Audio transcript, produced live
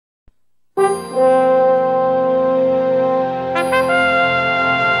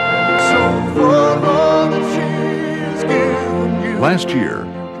Last year,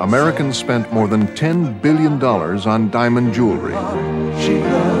 Americans spent more than $10 billion on diamond jewelry.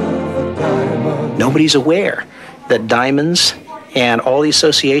 Nobody's aware that diamonds and all the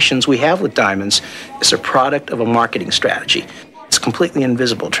associations we have with diamonds is a product of a marketing strategy. It's completely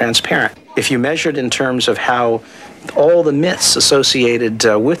invisible, transparent. If you measure it in terms of how all the myths associated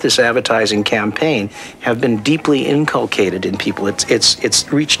with this advertising campaign have been deeply inculcated in people,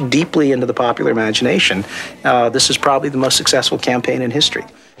 it's reached deeply into the popular imagination. This is probably the most successful campaign in history.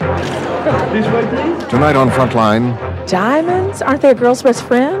 Tonight on Frontline, diamonds? Aren't they a girl's best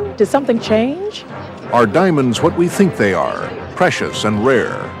friend? Did something change? Are diamonds what we think they are, precious and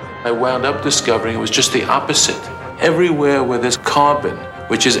rare? I wound up discovering it was just the opposite. Everywhere where there's carbon,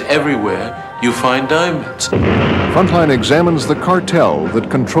 which is everywhere, you find diamonds. Frontline examines the cartel that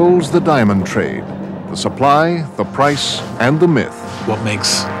controls the diamond trade, the supply, the price, and the myth. What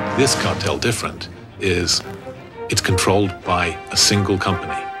makes this cartel different is it's controlled by a single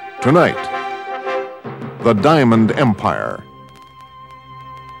company. Tonight, the Diamond Empire.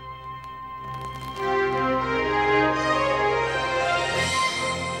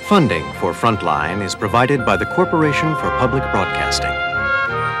 Funding for Frontline is provided by the Corporation for Public Broadcasting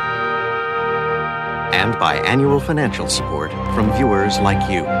and by annual financial support from viewers like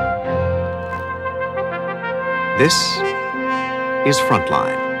you. This is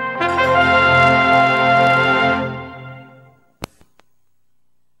Frontline.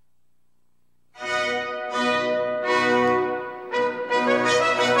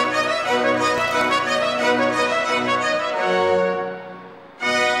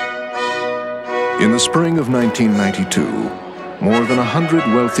 In the spring of 1992, more than 100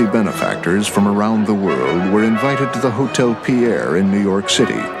 wealthy benefactors from around the world were invited to the Hotel Pierre in New York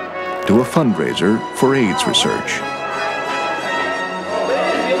City to a fundraiser for AIDS research.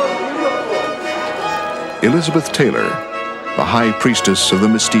 Elizabeth Taylor, the high priestess of the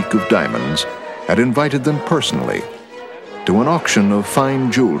mystique of diamonds, had invited them personally to an auction of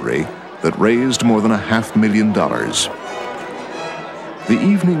fine jewelry that raised more than $500,000. The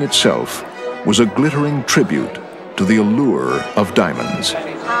evening itself was a glittering tribute to the allure of diamonds.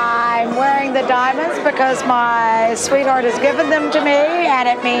 I'm wearing the diamonds because my sweetheart has given them to me, and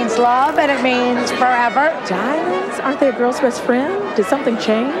it means love, and it means forever. Diamonds? Aren't they a girl's best friend? Did something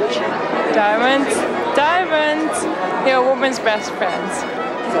change? Diamonds? Diamonds! You're a woman's best friends.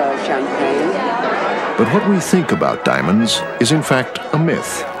 So, champagne. But what we think about diamonds is in fact a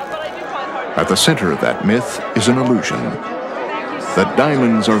myth. At the center of that myth is an illusion that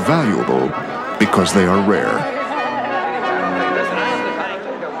diamonds are valuable because they are rare.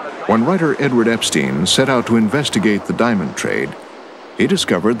 When writer Edward Epstein set out to investigate the diamond trade, he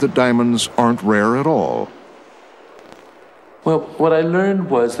discovered that diamonds aren't rare at all. Well, what I learned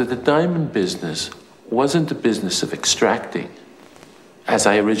was that the diamond business wasn't a business of extracting, as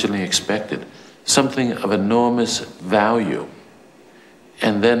I originally expected, something of enormous value,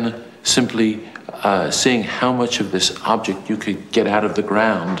 and then simply seeing how much of this object you could get out of the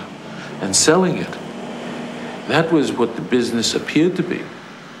ground and selling it. That was what the business appeared to be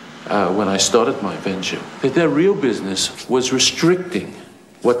when I started my venture. That their real business was restricting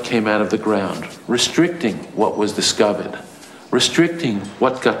what came out of the ground, restricting what was discovered, restricting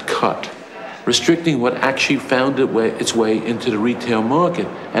what got cut, restricting what actually found its way into the retail market,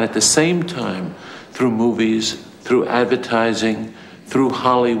 and at the same time, through movies, through advertising, through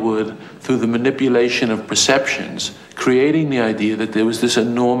Hollywood, through the manipulation of perceptions, creating the idea that there was this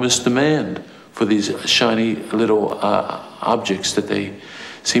enormous demand for these shiny little objects that they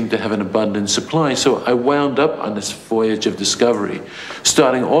seemed to have an abundant supply. So I wound up on this voyage of discovery,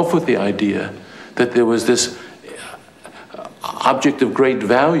 starting off with the idea that there was this object of great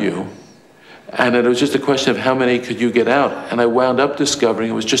value, and that it was just a question of how many could you get out. And I wound up discovering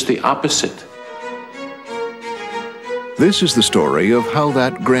it was just the opposite. This is the story of how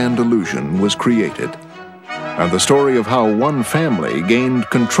that grand illusion was created, and the story of how one family gained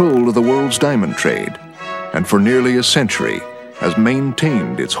control of the world's diamond trade, and for nearly a century has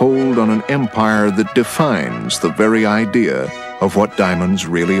maintained its hold on an empire that defines the very idea of what diamonds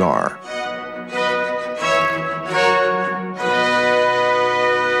really are.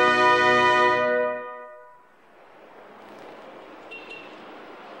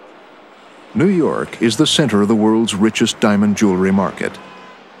 New York is the center of the world's richest diamond jewelry market.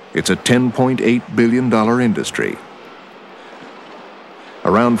 It's a $10.8 billion industry.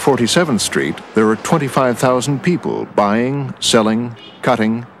 Around 47th Street, there are 25,000 people buying, selling,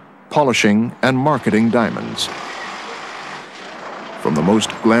 cutting, polishing, and marketing diamonds. From the most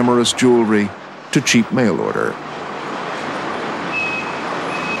glamorous jewelry to cheap mail order.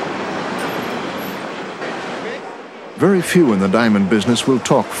 Very few in the diamond business will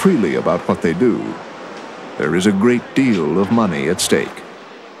talk freely about what they do. There is a great deal of money at stake.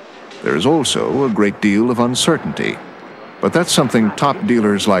 There is also a great deal of uncertainty, but that's something top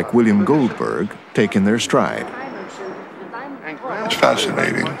dealers like William Goldberg take in their stride. It's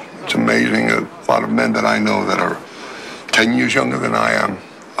fascinating. It's amazing. A lot of men that I know that are 10 years younger than I am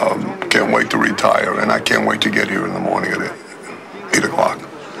can't wait to retire, and I can't wait to get here in the morning at 8 o'clock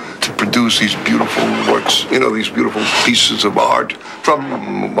to produce these beautiful works, you know, these beautiful pieces of art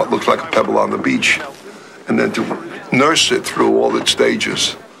from what looks like a pebble on the beach, and then to nurse it through all its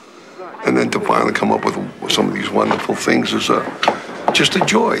stages, and then to finally come up with some of these wonderful things is just a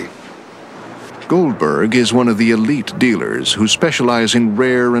joy. Goldberg is one of the elite dealers who specialize in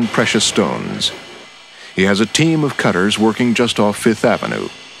rare and precious stones. He has a team of cutters working just off Fifth Avenue.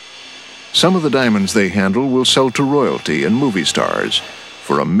 Some of the diamonds they handle will sell to royalty and movie stars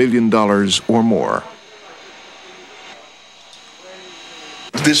for $1 million or more.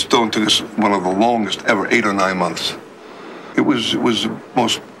 This stone took us one of the longest ever, 8 or 9 months. It was the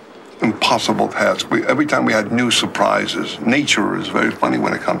most impossible task. Every time we had new surprises. Nature is very funny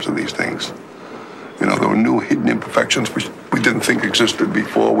when it comes to these things. You know, there were new hidden imperfections which we didn't think existed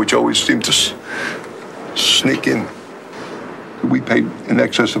before, which always seemed to sneak in. We paid in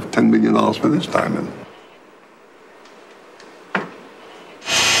excess of $10 million for this diamond.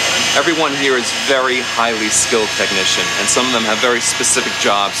 Everyone here is very highly skilled technician, and some of them have very specific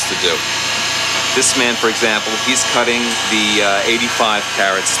jobs to do. This man, for example, he's cutting the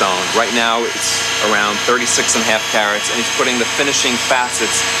 85-carat stone. Right now, it's around 36.5 carats, and he's putting the finishing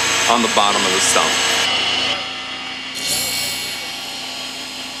facets on the bottom of the stone.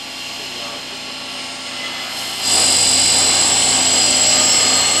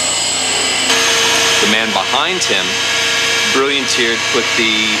 The man behind him, brilliantiered, put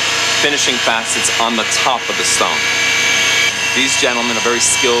the finishing facets on the top of the stone. These gentlemen are very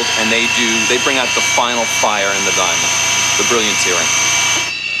skilled, and they bring out the final fire in the diamond, the brilliantiering.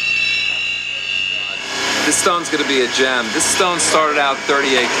 This stone's going to be a gem. This stone started out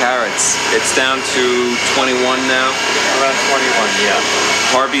 38 carats. It's down to 21 now. Around 21, yeah.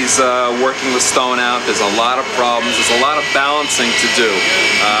 Harvey's working the stone out. There's a lot of problems. There's a lot of balancing to do.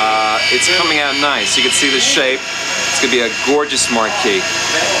 It's coming out nice. You can see the shape. It's going to be a gorgeous marquee.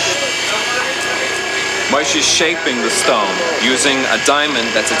 Moishe's shaping the stone using a diamond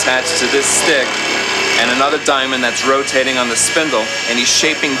that's attached to this stick and another diamond that's rotating on the spindle, and he's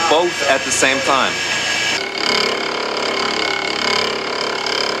shaping both at the same time.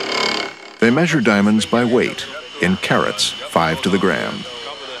 They measure diamonds by weight, in carats, 5 to the gram.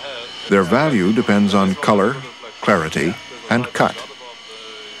 Their value depends on color, clarity, and cut.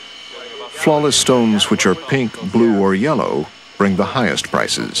 Flawless stones which are pink, blue, or yellow bring the highest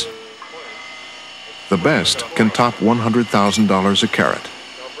prices. The best can top $100,000 a carat.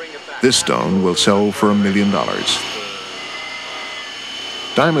 This stone will sell for $1 million.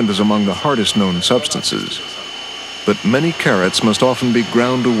 Diamond is among the hardest known substances, but many carats must often be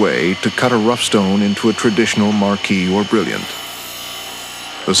ground away to cut a rough stone into a traditional marquee or brilliant.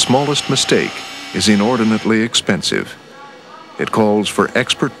 The smallest mistake is inordinately expensive. It calls for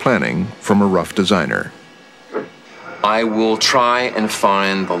expert planning from a rough designer. I will try and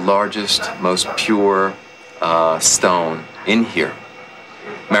find the largest, most pure stone in here.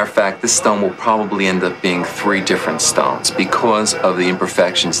 Matter of fact, this stone will probably end up being 3 different stones because of the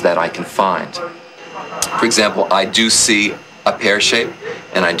imperfections that I can find. For example, I do see a pear shape,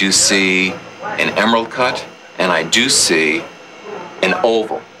 and I do see an emerald cut, and I do see an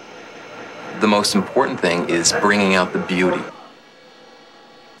oval. The most important thing is bringing out the beauty.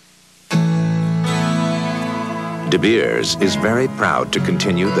 De Beers is very proud to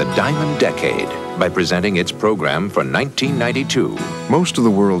continue the Diamond Decade by presenting its program for 1992. Most of the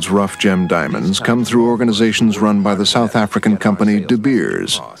world's rough gem diamonds come through organizations run by the South African company De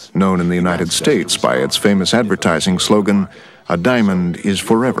Beers, known in the United States by its famous advertising slogan, "A diamond is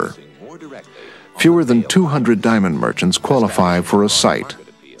forever." Fewer than 200 diamond merchants qualify for a sight,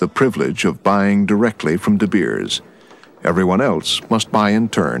 the privilege of buying directly from De Beers. Everyone else must buy in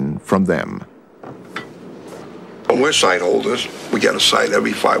turn from them. When we're site holders, we get a site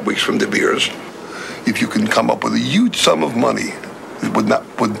every 5 weeks from De Beers. If you can come up with a huge sum of money,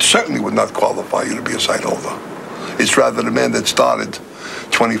 it certainly would not qualify you to be a site holder. It's rather the man that started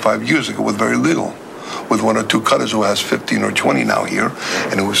 25 years ago with very little, with 1 or 2 cutters who has 15 or 20 now here,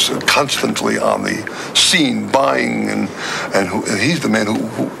 and who's constantly on the scene buying, and he's the man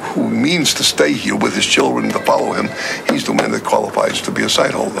who means to stay here with his children to follow him. He's the man that qualifies to be a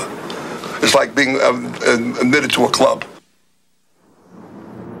site holder. It's like being admitted to a club.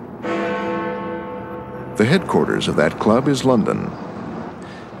 The headquarters of that club is London.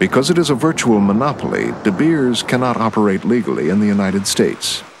 Because it is a virtual monopoly, De Beers cannot operate legally in the United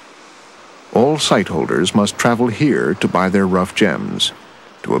States. All site holders must travel here to buy their rough gems,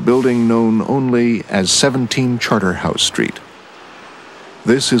 to a building known only as 17 Charterhouse Street.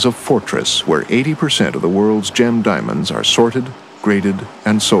 This is a fortress where 80% of the world's gem diamonds are sorted, graded,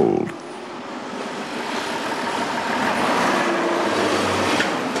 and sold.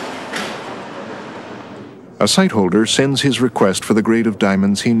 A site holder sends his request for the grade of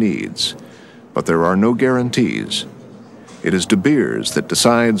diamonds he needs, but there are no guarantees. It is De Beers that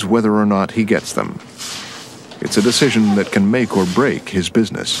decides whether or not he gets them. It's a decision that can make or break his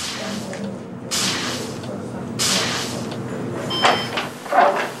business.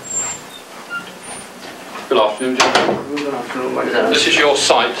 Good afternoon, gentlemen. Good afternoon. This is your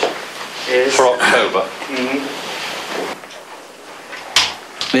site for October.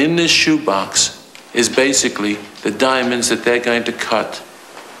 In this shoebox is basically the diamonds that they're going to cut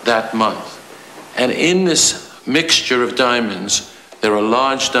that month. And in this mixture of diamonds, there are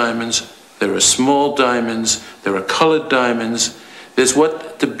large diamonds, there are small diamonds, there are colored diamonds. There's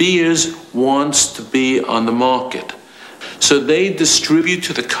what De Beers wants to be on the market. So they distribute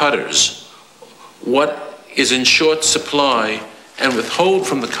to the cutters what is in short supply and withhold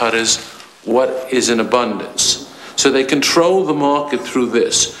from the cutters what is in abundance. So they control the market through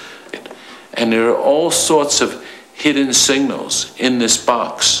this. And there are all sorts of hidden signals in this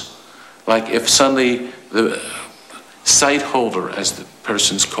box. Like if suddenly the site holder, as the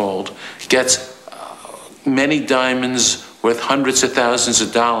person's called, gets many diamonds worth hundreds of thousands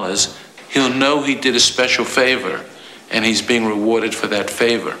of dollars, he'll know he did a special favor and he's being rewarded for that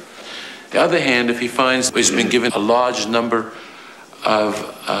favor. On the other hand, if he finds he's been given a large number of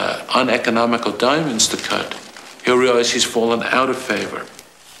uneconomical diamonds to cut, he'll realize he's fallen out of favor.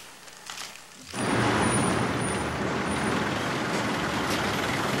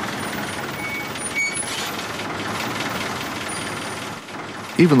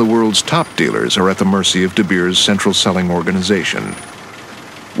 Even the world's top dealers are at the mercy of De Beers' central selling organization.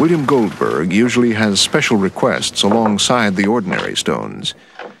 William Goldberg usually has special requests alongside the ordinary stones,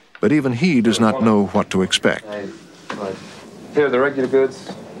 but even he does not know what to expect. Here are the regular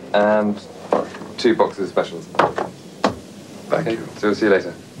goods and 2 boxes of specials. Thank you. So we'll see you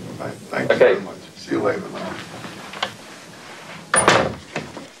later. Right, thank you very much. See you later now.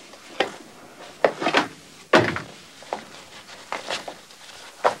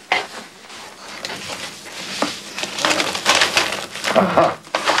 Aha.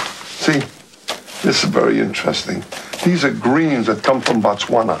 See, this is very interesting. These are greens that come from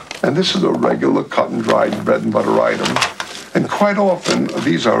Botswana. And this is a regular cut and dried bread and butter item. And quite often,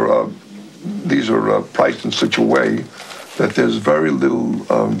 these are priced in such a way that there's very little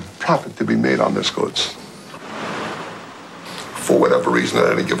profit to be made on this goods. For whatever reason,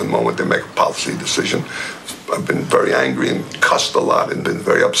 at any given moment, they make a policy decision. I've been very angry and cussed a lot and been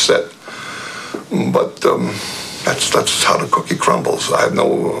very upset. But that's how the cookie crumbles. I have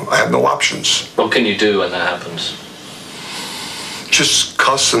no options. What can you do when that happens? Just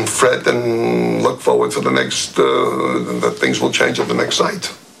cuss and fret and look forward to the next, that things will change at the next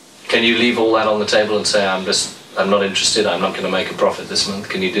site. Can you leave all that on the table and say, I'm not interested, I'm not going to make a profit this month?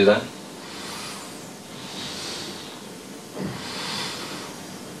 Can you do that?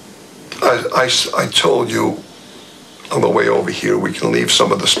 I told you on the way over here we can leave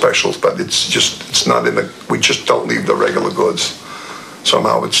some of the specials, but it's not in the, we just don't leave the regular goods.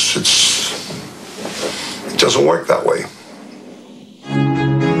 Somehow it doesn't work that way.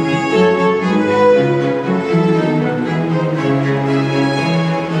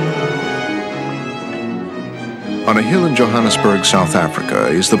 On a hill in Johannesburg, South Africa,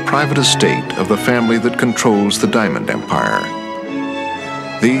 is the private estate of the family that controls the diamond empire.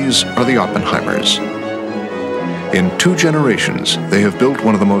 These are the Oppenheimers. In 2 generations, they have built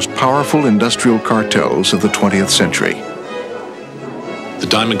one of the most powerful industrial cartels of the 20th century. The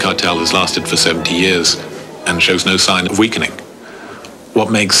diamond cartel has lasted for 70 years and shows no sign of weakening.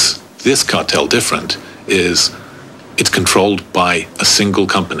 What makes this cartel different is it's controlled by a single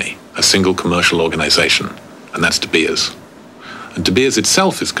company, a single commercial organization, and that's De Beers. And De Beers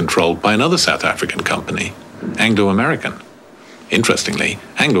itself is controlled by another South African company, Anglo-American. Interestingly,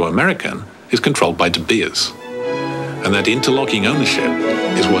 Anglo-American is controlled by De Beers. And that interlocking ownership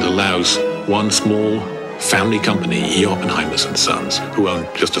is what allows one small family company, E. Oppenheimers and Sons, who own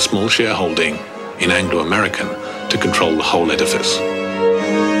just a small shareholding in Anglo-American, to control the whole edifice.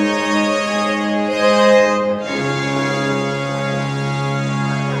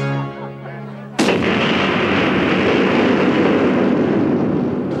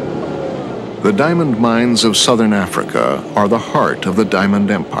 The diamond mines of southern Africa are the heart of the Diamond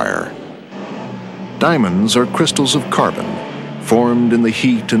Empire. Diamonds are crystals of carbon, formed in the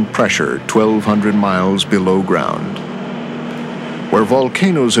heat and pressure 1,200 miles below ground. Where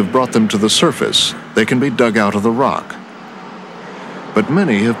volcanoes have brought them to the surface, they can be dug out of the rock. But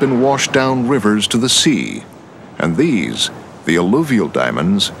many have been washed down rivers to the sea, and these, the alluvial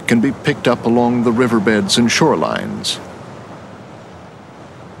diamonds, can be picked up along the riverbeds and shorelines.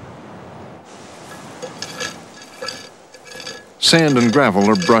 Sand and gravel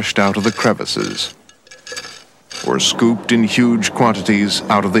are brushed out of the crevices, or scooped in huge quantities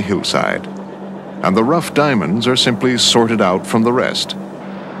out of the hillside, and the rough diamonds are simply sorted out from the rest.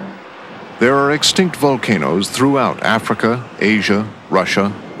 There are extinct volcanoes throughout Africa, Asia,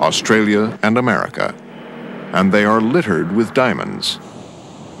 Russia, Australia, and America, and they are littered with diamonds.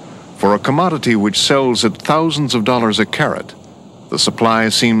 For a commodity which sells at thousands of dollars a carat, the supply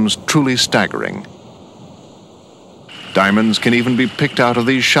seems truly staggering. Diamonds can even be picked out of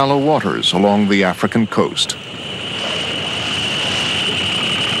these shallow waters along the African coast.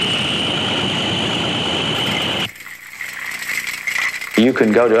 You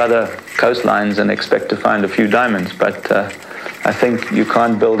can go to other coastlines and expect to find a few diamonds, but I think you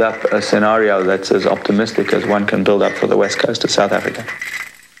can't build up a scenario that's as optimistic as one can build up for the west coast of South Africa.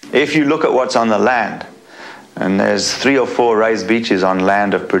 If you look at what's on the land, and there's 3 or 4 raised beaches on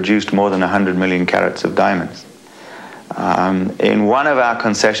land have produced more than 100 million carats of diamonds. In one of our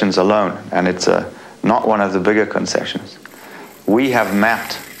concessions alone, and it's not one of the bigger concessions, we have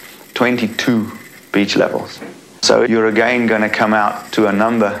mapped 22 beach levels. So you're again going to come out to a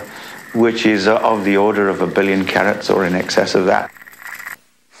number which is of the order of 1 billion carats or in excess of that.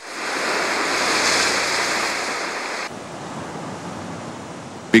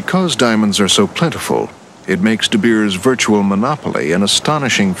 Because diamonds are so plentiful, it makes De Beers' virtual monopoly an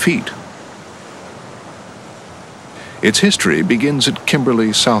astonishing feat. Its history begins at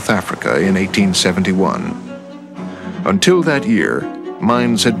Kimberley, South Africa in 1871. Until that year,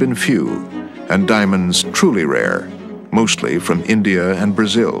 mines had been few, and diamonds truly rare, mostly from India and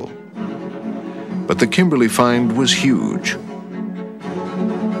Brazil. But the Kimberley find was huge.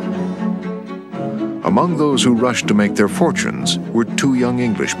 Among those who rushed to make their fortunes were 2 young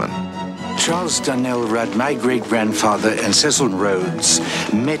Englishmen. Charles Darnell Rudd, my great-grandfather, and Cecil Rhodes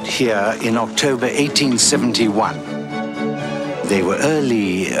met here in October 1871. They were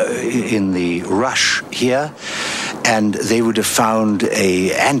early in the rush here, and they would have found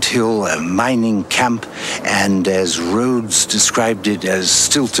an anthill, a mining camp, and as Rhodes described it, as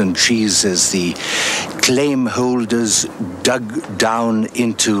Stilton trees, as the claim holders dug down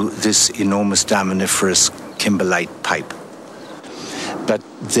into this enormous diamondiferous kimberlite pipe. But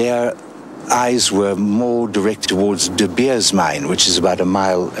their eyes were more directed towards De Beers mine, which is about a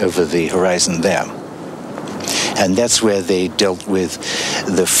mile over the horizon there. And that's where they dealt with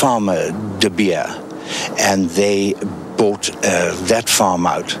the farmer De Beers, and they bought that farm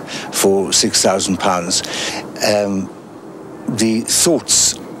out for £6,000. The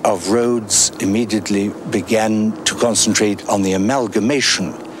thoughts of Rhodes immediately began to concentrate on the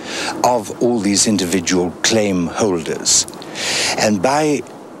amalgamation of all these individual claim holders. And by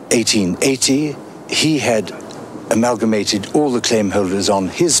 1880, he had amalgamated all the claim holders on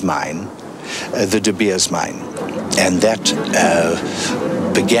his mine, the De Beers mine. And that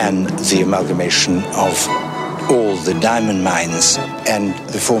began the amalgamation of all the diamond mines, and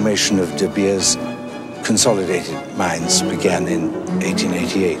the formation of De Beers Consolidated Mines began in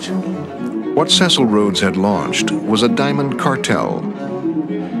 1888. What Cecil Rhodes had launched was a diamond cartel.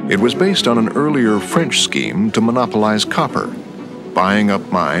 It was based on an earlier French scheme to monopolize copper, buying up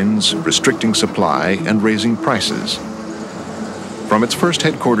mines, restricting supply, and raising prices. From its first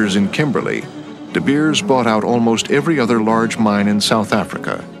headquarters in Kimberley, De Beers bought out almost every other large mine in South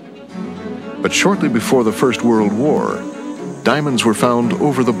Africa. But shortly before the First World War, diamonds were found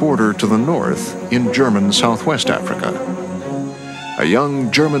over the border to the north in German Southwest Africa. A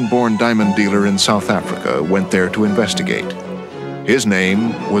young German-born diamond dealer in South Africa went there to investigate. His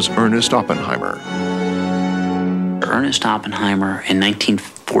name was Ernest Oppenheimer. Ernest Oppenheimer, in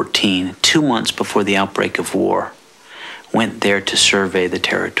 1914, 2 months before the outbreak of war, went there to survey the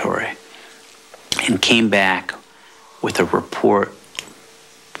territory and came back with a report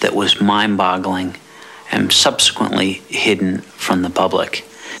that was mind-boggling and subsequently hidden from the public.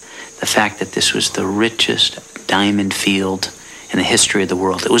 The fact that this was the richest diamond field in the history of the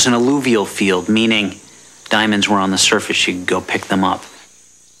world. It was an alluvial field, meaning diamonds were on the surface, you could go pick them up.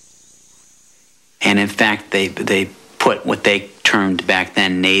 And in fact, they put what they termed back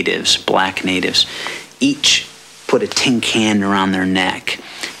then natives, black natives, each put a tin can around their neck.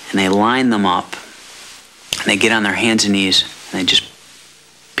 and they line them up, and they get on their hands and knees, and they just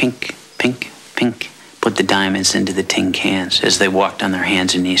pink, pink, pink, put the diamonds into the tin cans as they walked on their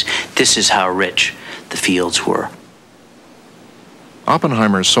hands and knees. This is how rich the fields were.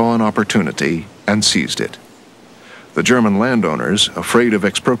 Oppenheimer saw an opportunity and seized it. The German landowners, afraid of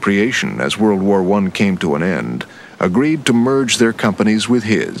expropriation as World War I came to an end, agreed to merge their companies with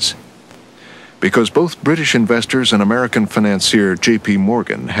his. Because both British investors and American financier J.P.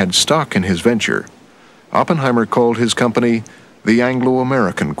 Morgan had stock in his venture, Oppenheimer called his company the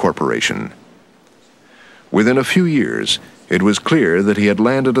Anglo-American Corporation. Within a few years, it was clear that he had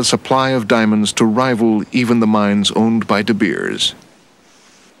landed a supply of diamonds to rival even the mines owned by De Beers.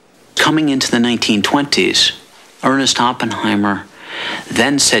 Coming into the 1920s, Ernest Oppenheimer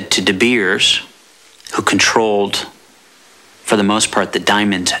then said to De Beers, who controlled, for the most part, the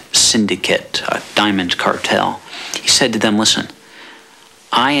diamond syndicate, diamond cartel, he said to them, listen,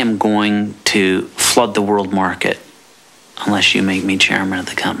 I am going to flood the world market unless you make me chairman of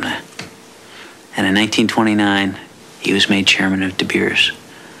the company. And in 1929, he was made chairman of De Beers.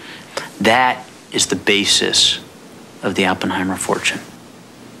 That is the basis of the Oppenheimer fortune.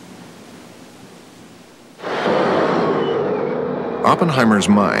 Oppenheimer's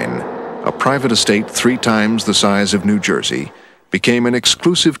mine, a private estate 3 times the size of New Jersey, became an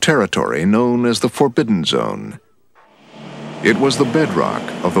exclusive territory known as the Forbidden Zone. It was the bedrock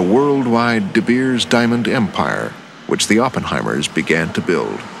of the worldwide De Beers diamond empire, which the Oppenheimers began to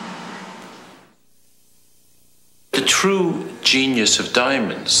build. The true genius of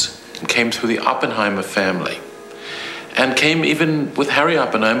diamonds came through the Oppenheimer family, and came even with Harry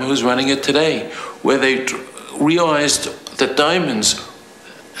Oppenheimer, who's running it today, where they realized that diamonds,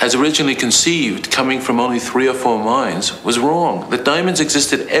 as originally conceived, coming from only 3 or 4 mines, was wrong. That diamonds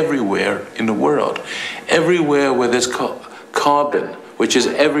existed everywhere in the world. Everywhere where there's carbon, which is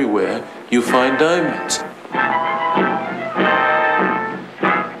everywhere, you find diamonds.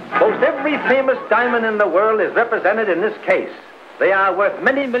 Most every famous diamond in the world is represented in this case. They are worth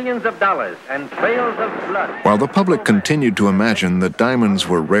many millions of dollars and trails of blood. While the public continued to imagine that diamonds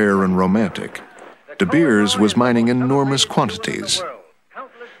were rare and romantic, De Beers was mining enormous quantities.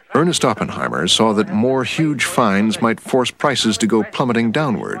 Ernest Oppenheimer saw that more huge finds might force prices to go plummeting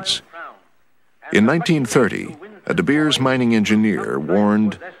downwards. In 1930, a De Beers mining engineer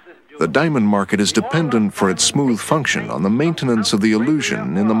warned, "The diamond market is dependent for its smooth function on the maintenance of the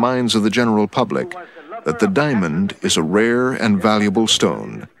illusion in the minds of the general public that the diamond is a rare and valuable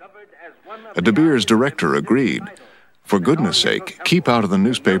stone." A De Beers director agreed. For goodness sake, keep out of the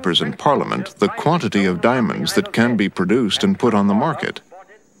newspapers and Parliament the quantity of diamonds that can be produced and put on the market.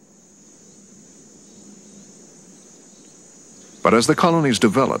 But as the colonies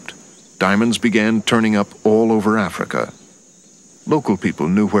developed, diamonds began turning up all over Africa. Local people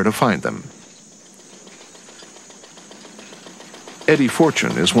knew where to find them. Eddie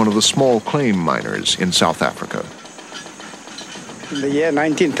Fortune is one of the small claim miners in South Africa. In the year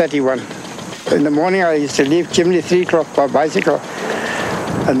 1931, in the morning I used to leave Chimney 3 o'clock by bicycle,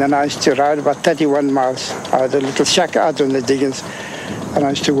 and then I used to ride about 31 miles. I had a little shack out on the diggings, and I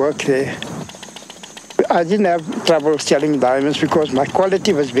used to work there. I didn't have trouble selling diamonds because my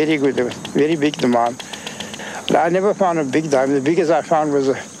quality was very good. There was very big demand. But I never found a big diamond. The biggest I found was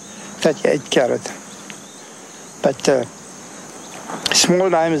a 38 carat. But small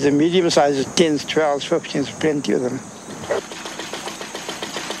diamonds, the medium sizes, 10s, 12s, 15s, plenty of them.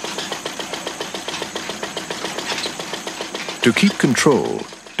 To keep control,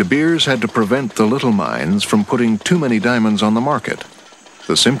 De Beers had to prevent the little mines from putting too many diamonds on the market.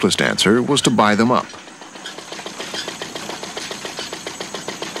 The simplest answer was to buy them up.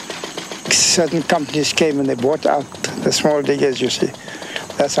 Certain companies came and they bought out the small diggers, you see.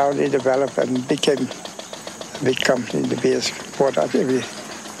 That's how they developed and became a big company. De Beers bought out everything.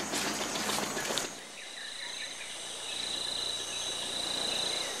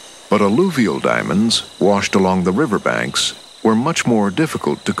 But alluvial diamonds, washed along the riverbanks, were much more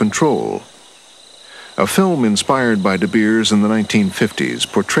difficult to control. A film inspired by De Beers in the 1950s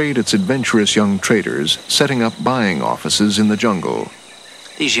portrayed its adventurous young traders setting up buying offices in the jungle.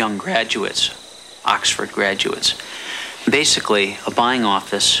 These young graduates, Oxford graduates, basically a buying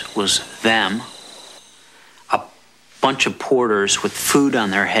office was them, a bunch of porters with food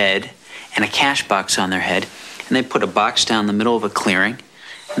on their head and a cash box on their head, and they'd put a box down the middle of a clearing,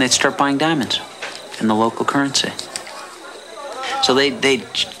 and they'd start buying diamonds in the local currency. So they'd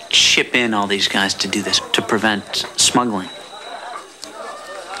ship in all these guys to do this, to prevent smuggling.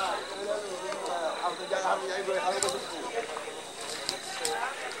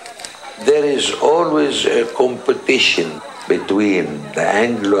 There is always a competition between the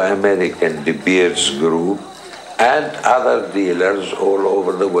Anglo-American De Beers group and other dealers all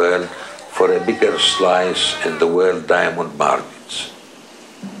over the world for a bigger slice in the world diamond markets.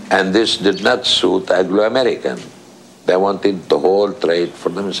 And this did not suit Anglo-American. They wanted the whole trade for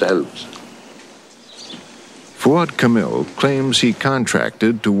themselves. Fuad Kamil claims he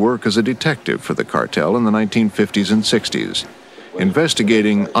contracted to work as a detective for the cartel in the 1950s and 60s,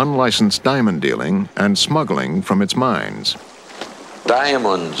 investigating unlicensed diamond dealing and smuggling from its mines.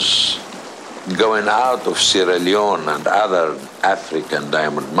 Diamonds going out of Sierra Leone and other African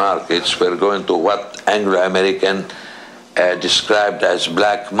diamond markets were going to what Anglo-American described as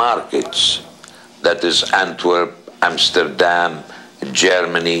black markets. That is Antwerp, Amsterdam,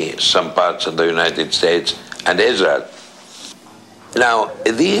 Germany, some parts of the United States, and Israel. Now,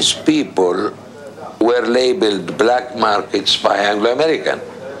 these people were labeled black markets by Anglo-American,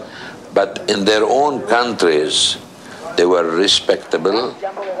 but in their own countries, they were respectable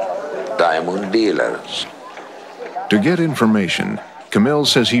diamond dealers. To get information, Kamil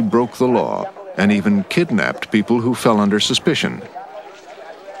says he broke the law and even kidnapped people who fell under suspicion.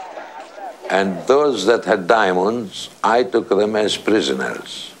 And those that had diamonds, I took them as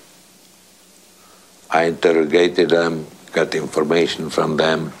prisoners. I interrogated them, got information from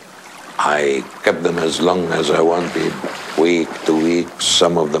them. I kept them as long as I wanted, week to week,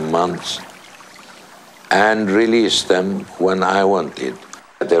 some of them months, and released them when I wanted.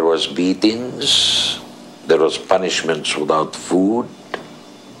 There was beatings, there was punishments without food.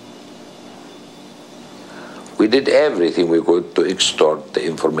 We did everything we could to extort the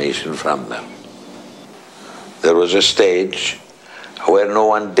information from them. There was a stage where no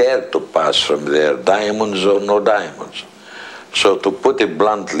one dared to pass from there, diamonds or no diamonds. So to put it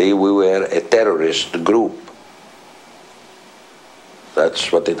bluntly, we were a terrorist group.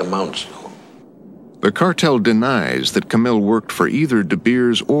 That's what it amounts to. The cartel denies that Kamil worked for either De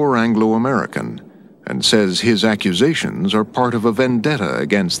Beers or Anglo-American and says his accusations are part of a vendetta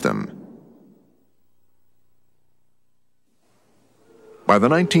against them. By the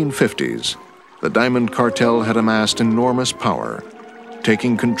 1950s, the diamond cartel had amassed enormous power,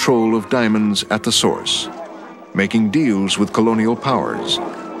 taking control of diamonds at the source, making deals with colonial powers,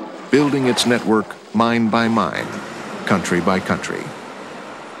 building its network mine by mine, country by country.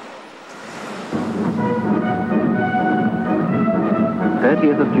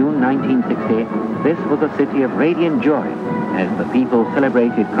 of June 1960, this was a city of radiant joy as the people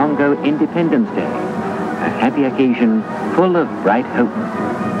celebrated Congo Independence Day, a happy occasion full of bright hope.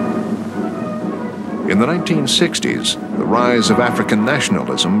 In the 1960s, the rise of African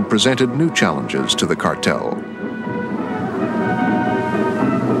nationalism presented new challenges to the cartel.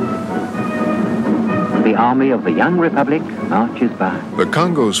 The army of the young republic marches by. The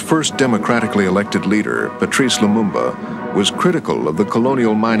Congo's first democratically elected leader, Patrice Lumumba, was critical of the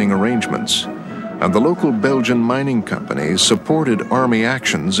colonial mining arrangements, and the local Belgian mining companies supported army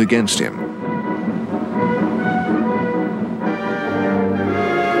actions against him.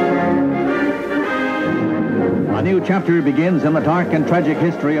 A new chapter begins in the dark and tragic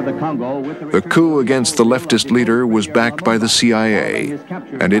history of the Congo with the coup against the leftist leader was backed by the CIA,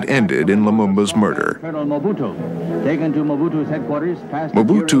 and it ended in Lumumba's murder. Colonel Mobutu, taken to Mobutu's headquarters,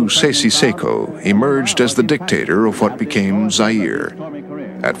 Mobutu Sese Seko emerged as the dictator of what became Zaire.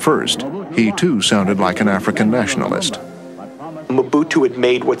 At first, he too sounded like an African nationalist. Mobutu had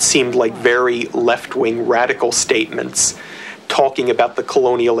made what seemed like very left-wing radical statements, talking about the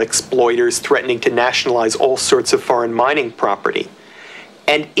colonial exploiters threatening to nationalize all sorts of foreign mining property.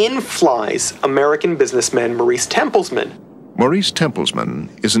 And in flies American businessman Maurice Tempelsman. Maurice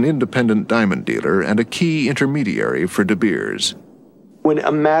Tempelsman is an independent diamond dealer and a key intermediary for De Beers. When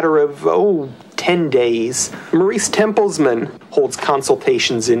a matter of, 10 days, Maurice Tempelsman holds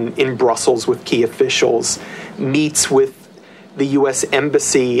consultations in Brussels with key officials, meets with the U.S.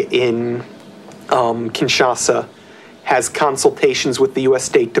 Embassy in Kinshasa, has consultations with the U.S.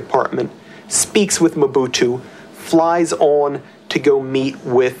 State Department, speaks with Mobutu, flies on to go meet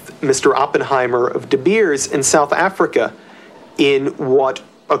with Mr. Oppenheimer of De Beers in South Africa in what,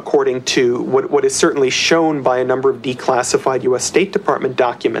 according to what is certainly shown by a number of declassified U.S. State Department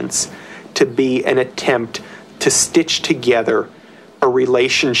documents, to be an attempt to stitch together a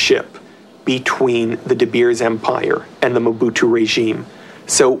relationship between the De Beers empire and the Mobutu regime.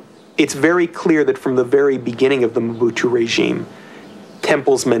 So it's very clear that from the very beginning of the Mobutu regime,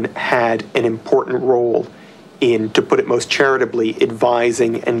 Tempelsman had an important role in, to put it most charitably,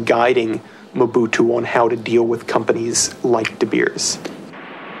 advising and guiding Mobutu on how to deal with companies like De Beers.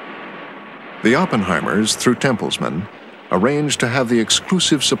 The Oppenheimers, through Tempelsman, arranged to have the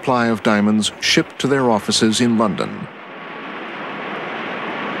exclusive supply of diamonds shipped to their offices in London.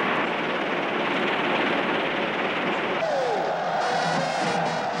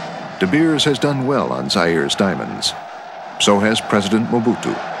 De Beers has done well on Zaire's diamonds. So has President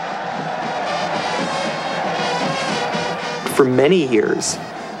Mobutu. For many years,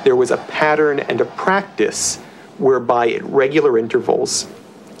 there was a pattern and a practice whereby at regular intervals,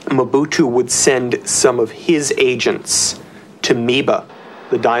 Mobutu would send some of his agents to Miba,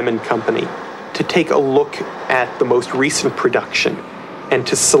 the diamond company, to take a look at the most recent production and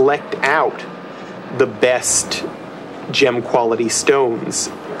to select out the best gem quality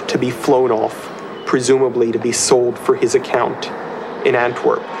stones to be flown off, presumably to be sold for his account in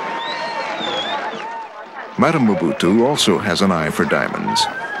Antwerp. Madame Mobutu also has an eye for diamonds.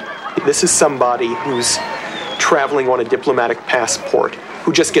 This is somebody who's traveling on a diplomatic passport,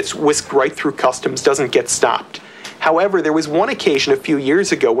 who just gets whisked right through customs, doesn't get stopped. However, there was one occasion a few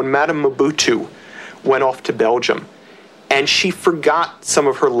years ago when Madame Mobutu went off to Belgium, and she forgot some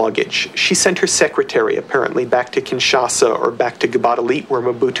of her luggage. She sent her secretary, apparently, back to Kinshasa or back to Gbadalit, where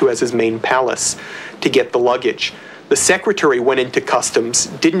Mobutu has his main palace, to get the luggage. The secretary went into customs,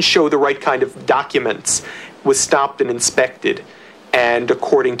 didn't show the right kind of documents, was stopped and inspected, and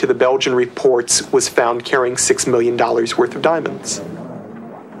according to the Belgian reports, was found carrying $6 million worth of diamonds.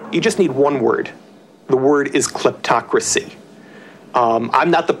 You just need one word. The word is kleptocracy. I'm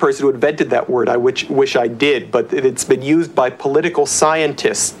not the person who invented that word. I wish I did, but it's been used by political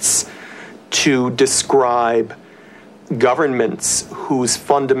scientists to describe governments whose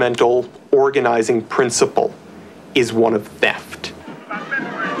fundamental organizing principle is one of theft.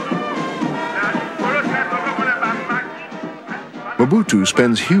 Mobutu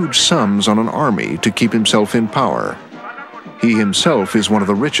spends huge sums on an army to keep himself in power. He himself is one of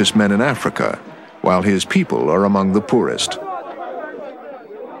the richest men in Africa, while his people are among the poorest.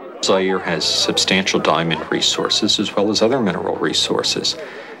 Zaire has substantial diamond resources as well as other mineral resources,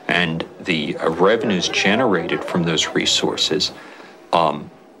 and the revenues generated from those resources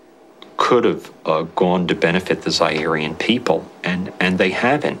could have gone to benefit the Zairean people, and they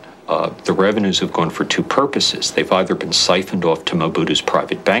haven't. The revenues have gone for two purposes. They've either been siphoned off to Mobutu's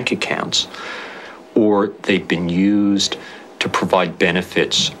private bank accounts, or they've been used to provide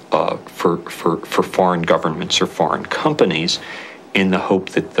benefits for foreign governments or foreign companies, in the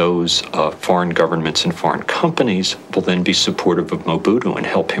hope that those foreign governments and foreign companies will then be supportive of Mobutu and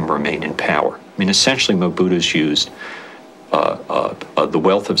help him remain in power. I mean, essentially, Mobutu's used the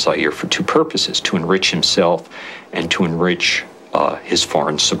wealth of Zaire for two purposes: to enrich himself and to enrich his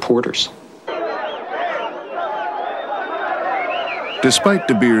foreign supporters. Despite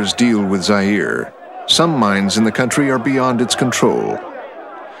De Beers' deal with Zaire, some mines in the country are beyond its control.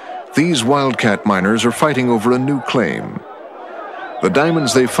 These wildcat miners are fighting over a new claim. The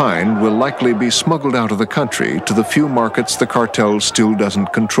diamonds they find will likely be smuggled out of the country to the few markets the cartel still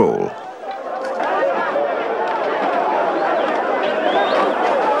doesn't control.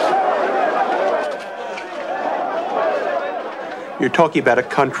 You're talking about a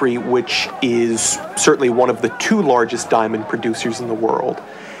country which is certainly one of the two largest diamond producers in the world,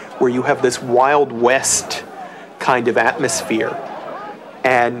 where you have this Wild West kind of atmosphere.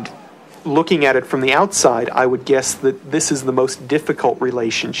 And looking at it from the outside, I would guess that this is the most difficult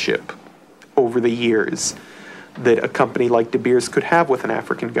relationship over the years that a company like De Beers could have with an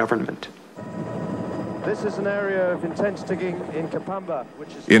African government. This is an area of intense digging in Kapamba, which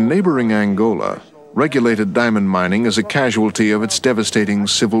is... In neighboring Angola, regulated diamond mining is a casualty of its devastating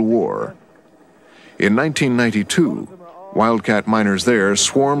civil war. In 1992, wildcat miners there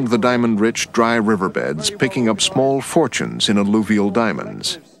swarmed the diamond-rich dry riverbeds, picking up small fortunes in alluvial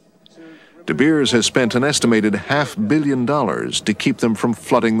diamonds. De Beers has spent an estimated $500 million to keep them from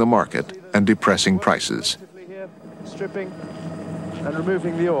flooding the market and depressing prices. Stripping and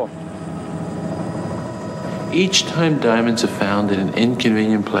removing the ore. Each time diamonds are found in an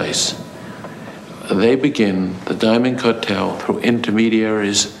inconvenient place, they begin, the diamond cartel, through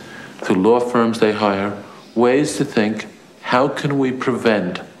intermediaries, through law firms they hire, ways to think, how can we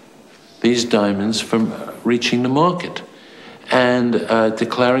prevent these diamonds from reaching the market? And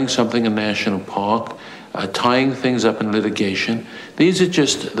declaring something a national park, tying things up in litigation. These are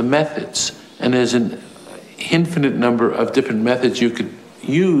just the methods, and there's an infinite number of different methods you could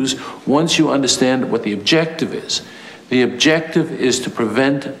use once you understand what the objective is. The objective is to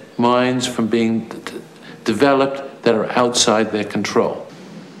prevent mines from being developed that are outside their control.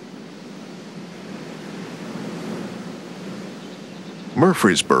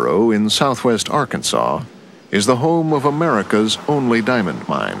 Murfreesboro in southwest Arkansas is the home of America's only diamond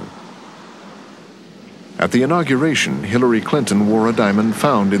mine. At the inauguration, Hillary Clinton wore a diamond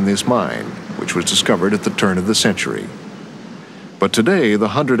found in this mine, which was discovered at the turn of the century. But today, the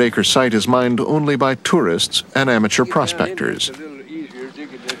 100-acre site is mined only by tourists and amateur prospectors.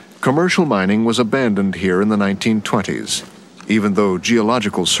 Commercial mining was abandoned here in the 1920s, even though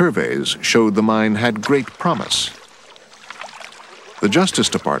geological surveys showed the mine had great promise. The Justice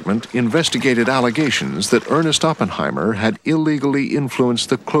Department investigated allegations that Ernest Oppenheimer had illegally influenced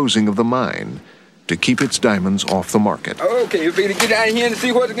the closing of the mine to keep its diamonds off the market. Okay, you better get down here and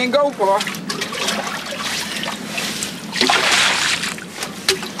see what it can go for.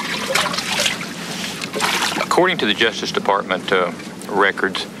 According to the Justice Department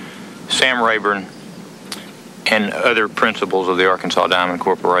records, Sam Rayburn and other principals of the Arkansas Diamond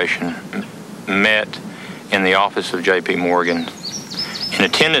Corporation met in the office of J.P. Morgan. In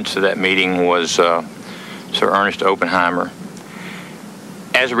attendance to that meeting was Sir Ernest Oppenheimer.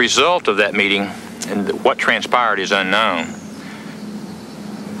 As a result of that meeting, and what transpired is unknown,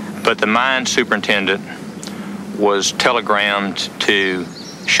 but the mine superintendent was telegrammed to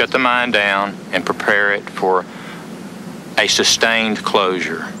shut the mine down and prepare it for a sustained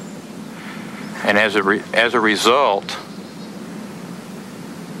closure. And as a result,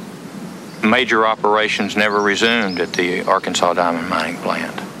 major operations never resumed at the Arkansas Diamond Mining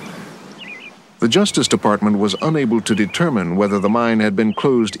Plant. The Justice Department was unable to determine whether the mine had been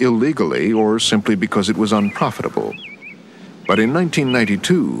closed illegally or simply because it was unprofitable. But in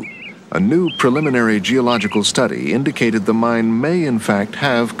 1992, a new preliminary geological study indicated the mine may in fact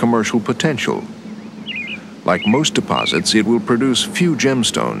have commercial potential. Like most deposits, it will produce few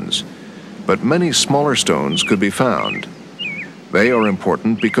gemstones, but many smaller stones could be found. They are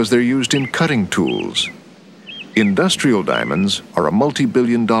important because they're used in cutting tools. Industrial diamonds are a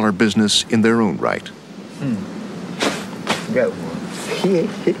multi-billion-dollar business in their own right. Got one.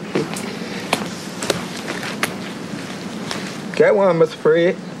 Got one, Mr.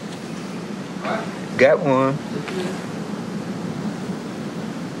 Fred. Got one.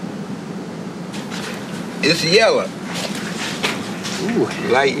 It's yellow. Ooh,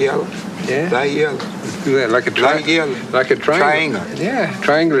 light yellow. Yeah. Light yellow. Like a triangle. Yeah,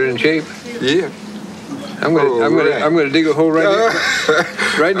 triangular in shape. Yeah. I'm gonna dig a hole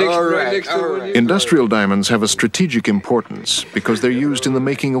right next to it. Industrial diamonds have a strategic importance because they're used in the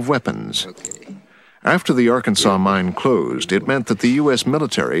making of weapons. After the Arkansas mine closed, it meant that the U.S.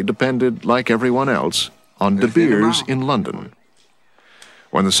 military depended, like everyone else, on De Beers in London.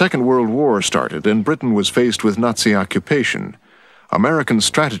 When the Second World War started and Britain was faced with Nazi occupation, American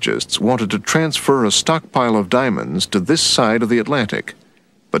strategists wanted to transfer a stockpile of diamonds to this side of the Atlantic,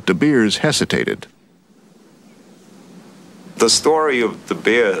 but De Beers hesitated. The story of De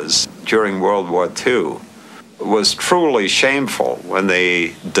Beers during World War II was truly shameful when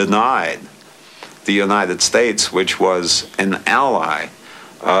they denied the United States, which was an ally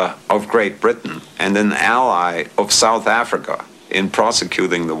of Great Britain and an ally of South Africa in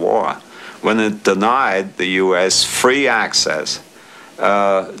prosecuting the war, when it denied the U.S. free access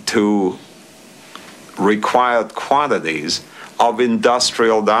to required quantities of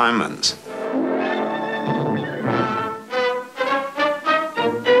industrial diamonds.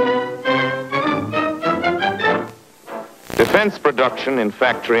 Defense production in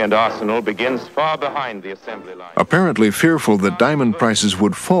factory and arsenal begins far behind the assembly line. Apparently fearful that diamond prices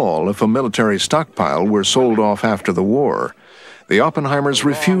would fall if a military stockpile were sold off after the war, the Oppenheimers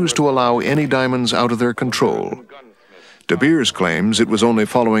refused to allow any diamonds out of their control. De Beers claims it was only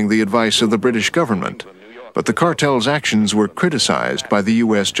following the advice of the British government, but the cartel's actions were criticized by the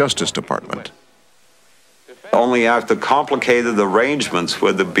U.S. Justice Department. Only after complicated arrangements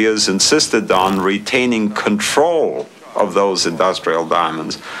where De Beers insisted on retaining control of those industrial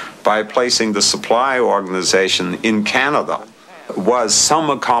diamonds by placing the supply organization in Canada was some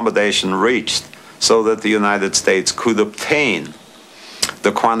accommodation reached so that the United States could obtain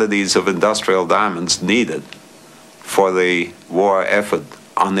the quantities of industrial diamonds needed for the war effort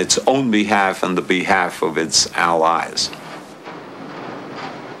on its own behalf and the behalf of its allies.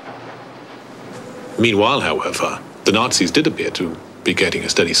 Meanwhile, however, the Nazis did appear to be getting a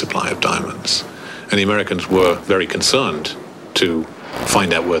steady supply of diamonds, and the Americans were very concerned to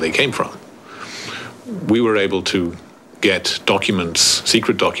find out where they came from. We were able to get documents,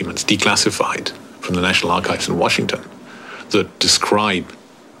 secret documents, declassified from the National Archives in Washington that describe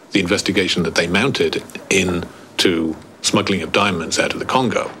the investigation that they mounted into smuggling of diamonds out of the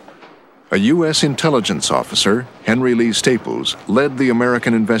Congo. A U.S. intelligence officer, Henry Lee Staples, led the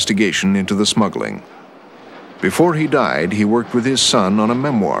American investigation into the smuggling. Before he died, he worked with his son on a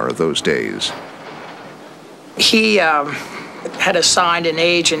memoir of those days. He had assigned an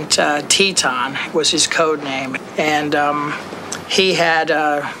agent, Teton was his code name, and he had,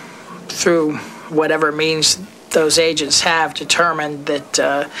 through whatever means those agents have, determined that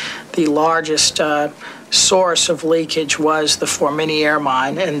the largest source of leakage was the Fourminiere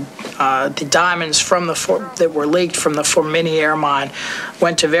mine, and the diamonds from that were leaked from the Fourminiere mine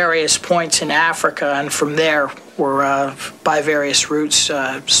went to various points in Africa, and from there were by various routes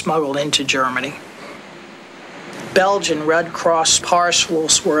smuggled into Germany. Belgian Red Cross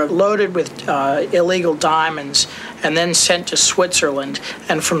parcels were loaded with illegal diamonds and then sent to Switzerland,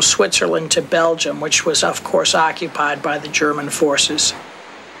 and from Switzerland to Belgium, which was, of course, occupied by the German forces.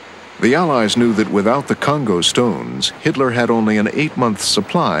 The Allies knew that without the Congo stones, Hitler had only an 8-month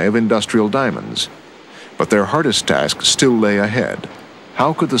supply of industrial diamonds. But their hardest task still lay ahead.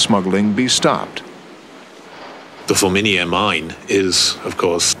 How could the smuggling be stopped? The Fourminiere mine is, of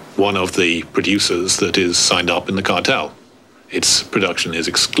course, one of the producers that is signed up in the cartel. Its production is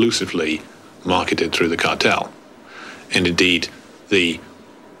exclusively marketed through the cartel. And indeed, the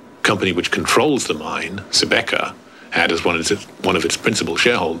company which controls the mine, Sibeka, had as one of its principal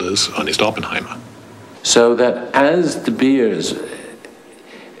shareholders Ernest Oppenheimer. So that as De Beers,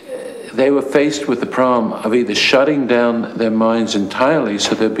 they were faced with the problem of either shutting down their mines entirely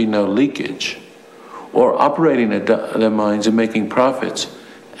so there'd be no leakage, or operating their mines and making profits,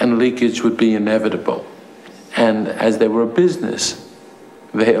 and leakage would be inevitable. And as they were a business,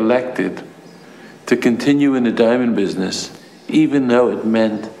 they elected to continue in the diamond business, even though it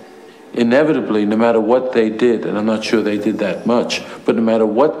meant inevitably, no matter what they did, and I'm not sure they did that much, but no matter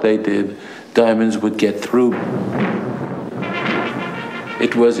what they did, diamonds would get through.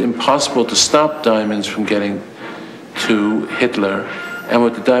 It was impossible to stop diamonds from getting to Hitler, and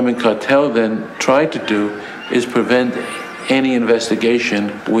what the Diamond Cartel then tried to do is prevent any investigation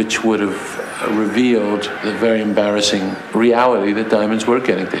which would have revealed the very embarrassing reality that diamonds were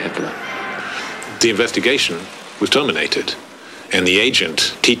getting to Hitler. The investigation was terminated, and the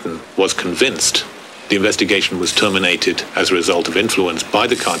agent, Teton, was convinced the investigation was terminated as a result of influence by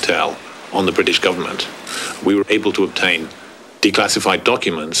the cartel on the British government. We were able to obtain declassified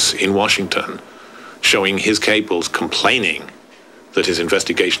documents in Washington showing his cables complaining that his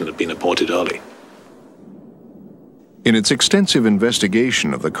investigation had been aborted early. In its extensive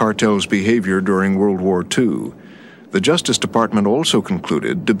investigation of the cartel's behavior during World War II, the Justice Department also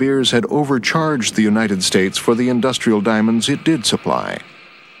concluded De Beers had overcharged the United States for the industrial diamonds it did supply.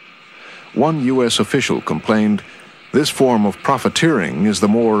 One U.S. official complained, "This form of profiteering is the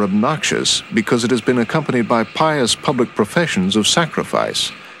more obnoxious because it has been accompanied by pious public professions of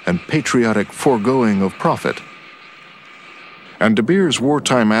sacrifice and patriotic foregoing of profit." And De Beers'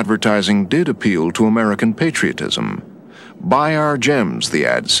 wartime advertising did appeal to American patriotism. "Buy our gems," the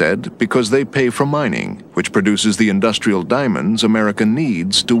ad said, "because they pay for mining, which produces the industrial diamonds America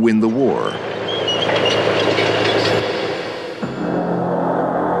needs to win the war."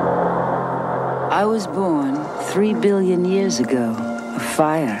 I was born 3 billion years ago, of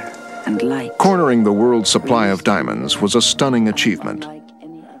fire and light. Cornering the world's supply of diamonds was a stunning achievement.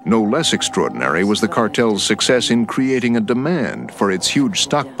 No less extraordinary was the cartel's success in creating a demand for its huge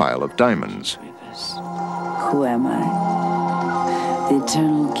stockpile of diamonds. Who am I? The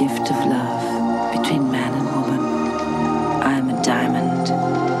eternal gift of love between man and woman. I am a diamond.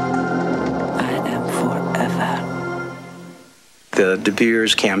 I am forever. The De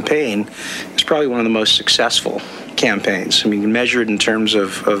Beers campaign is probably one of the most successful campaigns. I mean, measured in terms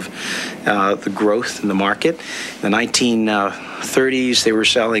of the growth in the market. In the 1930s, they were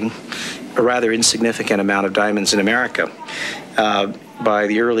selling a rather insignificant amount of diamonds in America. By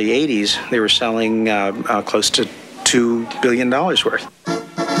the early 80s, they were selling close to $2 billion worth.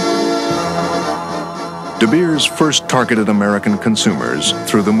 De Beers first targeted American consumers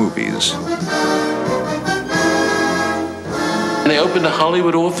through the movies. And they opened a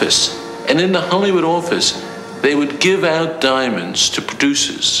Hollywood office, and in the Hollywood office, they would give out diamonds to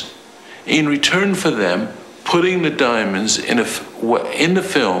producers in return for them putting the diamonds in the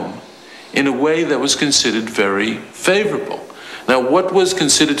film in a way that was considered very favorable. Now, what was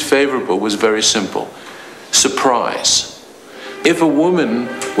considered favorable was very simple. Surprise. If a woman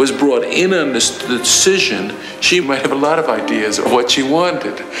was brought in on the decision, she might have a lot of ideas of what she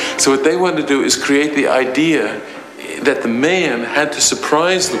wanted. So what they wanted to do is create the idea that the man had to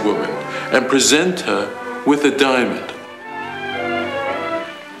surprise the woman and present her with a diamond.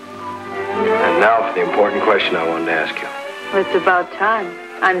 And now for the important question I wanted to ask you. Well, it's about time.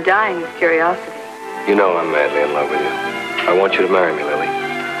 I'm dying of curiosity. You know I'm madly in love with you. I want you to marry me, Lily.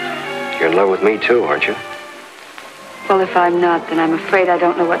 You're in love with me too, aren't you? Well, if I'm not, then I'm afraid I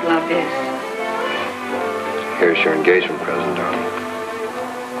don't know what love is. Here's your engagement present, darling.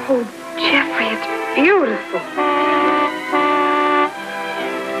 Oh, Jeffrey, it's beautiful.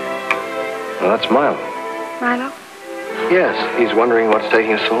 Well, that's Milo. Milo? Yes, he's wondering what's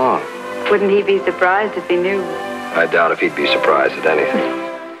taking us so long. Wouldn't he be surprised if he knew? I doubt if he'd be surprised at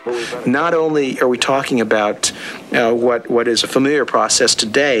anything. Not only are we talking about what is a familiar process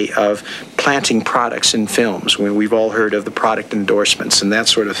today of planting products in films, when we've all heard of the product endorsements and that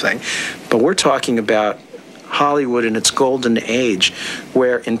sort of thing, but we're talking about Hollywood in its golden age,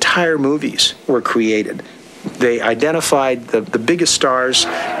 where entire movies were created. They identified the biggest stars,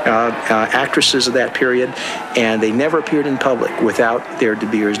 actresses of that period, and they never appeared in public without their De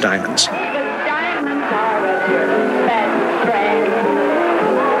Beers diamonds.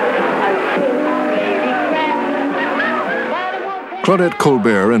 Claudette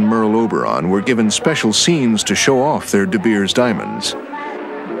Colbert and Merle Oberon were given special scenes to show off their De Beers diamonds.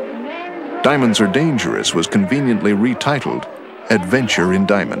 Diamonds Are Dangerous was conveniently retitled Adventure in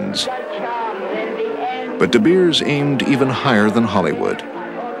Diamonds. But De Beers aimed even higher than Hollywood.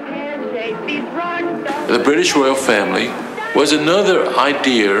 The British royal family was another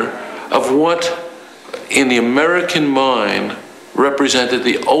idea of what, in the American mind, represented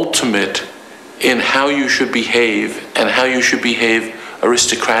the ultimate in how you should behave, and how you should behave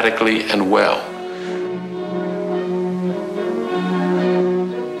aristocratically and well.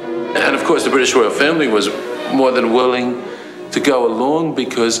 And of course, the British royal family was more than willing to go along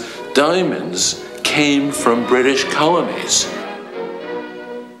because diamonds came from British colonies.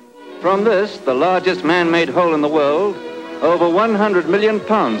 From this, the largest man-made hole in the world, over 100 million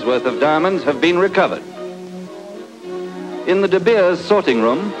pounds worth of diamonds have been recovered. In the De Beers sorting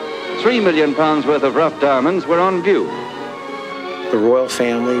room, 3 million pounds worth of rough diamonds were on view. The royal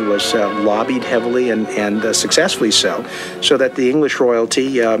family was lobbied heavily and successfully so that the English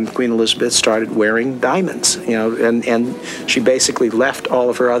royalty, Queen Elizabeth, started wearing diamonds, and she basically left all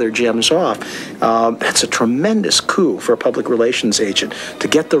of her other gems off. That's a tremendous coup for a public relations agent to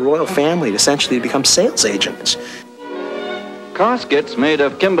get the royal family essentially to become sales agents. Caskets made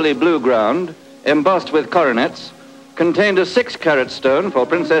of Kimberley blue ground, embossed with coronets, contained a 6-carat stone for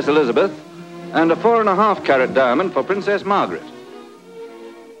Princess Elizabeth and a 4.5-carat diamond for Princess Margaret.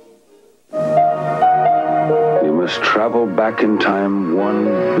 You must travel back in time 1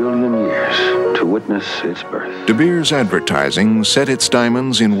 billion years to witness its birth. De Beers advertising set its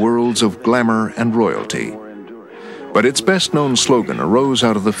diamonds in worlds of glamour and royalty. But its best-known slogan arose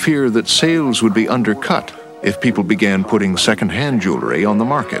out of the fear that sales would be undercut if people began putting second-hand jewelry on the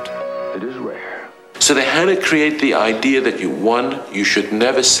market. So they had to create the idea that you should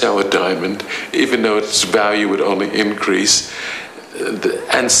never sell a diamond, even though its value would only increase.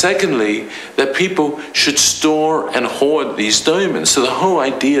 And secondly, that people should store and hoard these diamonds. So the whole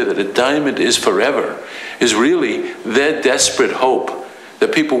idea that a diamond is forever is really their desperate hope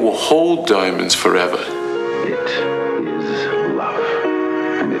that people will hold diamonds forever. It is love,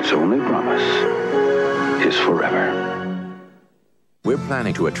 and its only promise is forever. We're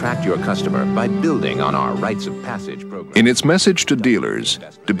planning to attract your customer by building on our rites of passage program. In its message to dealers,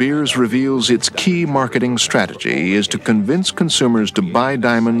 De Beers reveals its key marketing strategy is to convince consumers to buy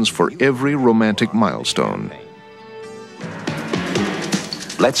diamonds for every romantic milestone.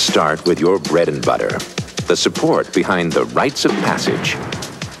 Let's start with your bread and butter, the support behind the rites of passage,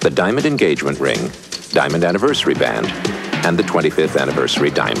 the diamond engagement ring, diamond anniversary band, and the 25th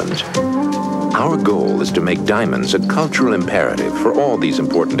anniversary diamond. Our goal is to make diamonds a cultural imperative for all these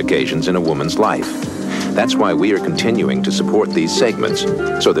important occasions in a woman's life. That's why we are continuing to support these segments,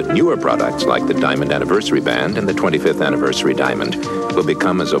 so that newer products like the Diamond Anniversary Band and the 25th Anniversary Diamond will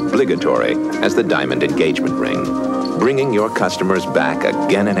become as obligatory as the Diamond Engagement Ring, bringing your customers back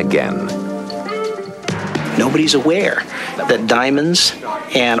again and again. Nobody's aware that diamonds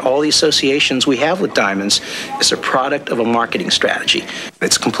and all the associations we have with diamonds is a product of a marketing strategy.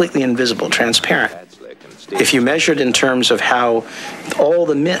 It's completely invisible, transparent. If you measure it in terms of how all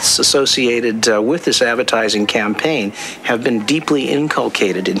the myths associated with this advertising campaign have been deeply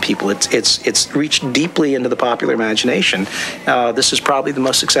inculcated in people, it's reached deeply into the popular imagination. This is probably the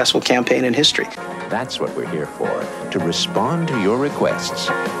most successful campaign in history. That's what we're here for, to respond to your requests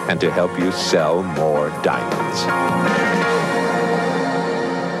and to help you sell more diamonds.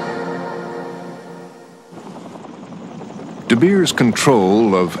 De Beers'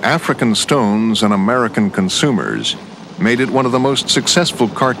 control of African stones and American consumers made it one of the most successful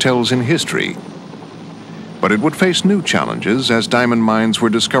cartels in history. But it would face new challenges as diamond mines were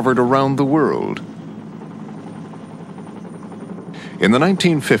discovered around the world. In the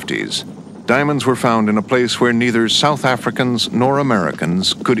 1950s, diamonds were found in a place where neither South Africans nor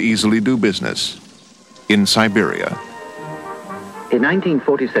Americans could easily do business: in Siberia. In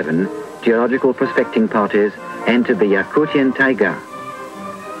 1947, geological prospecting parties entered the Yakutian taiga.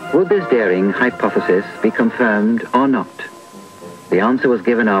 Would this daring hypothesis be confirmed or not? The answer was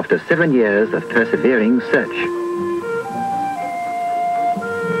given after 7 years of persevering search.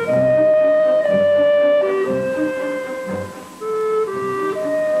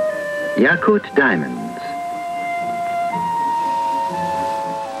 Yakut diamonds.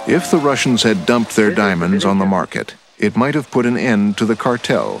 If the Russians had dumped their diamonds on the market, it might have put an end to the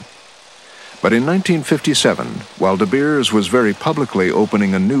cartel. But in 1957, while De Beers was very publicly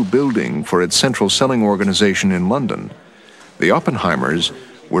opening a new building for its central selling organization in London, the Oppenheimers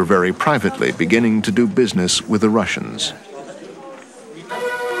were very privately beginning to do business with the Russians.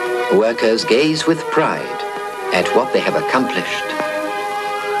 Workers gaze with pride at what they have accomplished.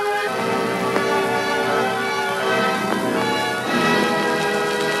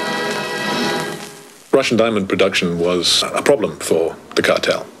 Russian diamond production was a problem for the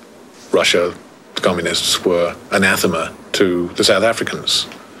cartel. Russia, the communists, were anathema to the South Africans.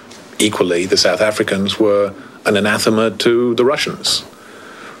 Equally, the South Africans were an anathema to the Russians.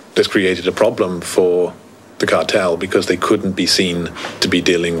 This created a problem for the cartel because they couldn't be seen to be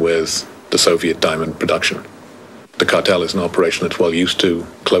dealing with the Soviet diamond production. The cartel is an operation that's well used to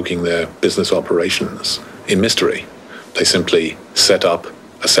cloaking their business operations in mystery. They simply set up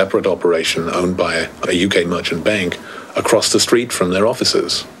a separate operation owned by a UK merchant bank across the street from their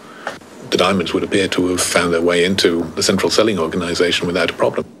offices. The diamonds would appear to have found their way into the central selling organization without a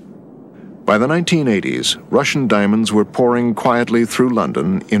problem. By the 1980s, Russian diamonds were pouring quietly through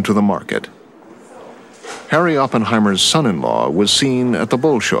London into the market. Harry Oppenheimer's son-in-law was seen at the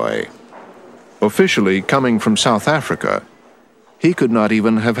Bolshoi. Officially coming from South Africa, he could not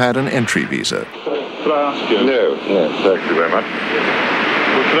even have had an entry visa. Could I ask you? No, thank you very much.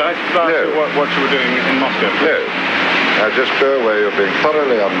 Well, could I ask you what you were doing in Moscow? No. Now just go away, you're being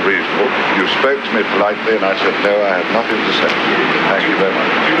thoroughly unreasonable. You spoke to me politely and I said, no, I have nothing to say. Thank you very much.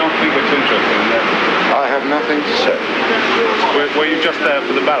 Do you not think it's interesting that... I have nothing to say. Were you just there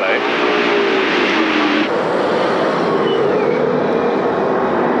for the ballet?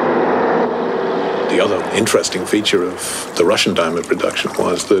 The other interesting feature of the Russian diamond production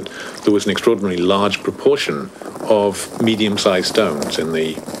was that there was an extraordinarily large proportion of medium-sized stones in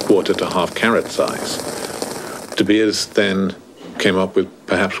the quarter to half carat size. De Beers then came up with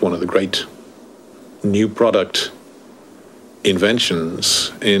perhaps one of the great new product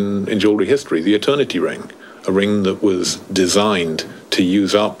inventions in jewelry history, the eternity ring, a ring that was designed to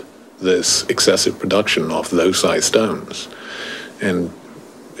use up this excessive production of those size stones. And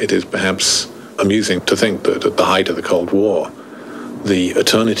it is perhaps amusing to think that at the height of the Cold War, the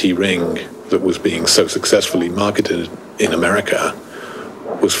eternity ring that was being so successfully marketed in America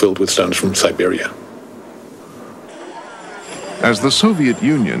was filled with stones from Siberia. As the Soviet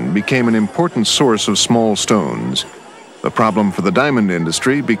Union became an important source of small stones, the problem for the diamond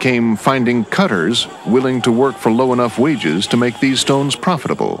industry became finding cutters willing to work for low enough wages to make these stones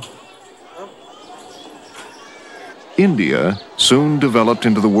profitable. India soon developed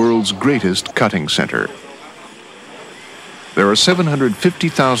into the world's greatest cutting center. There are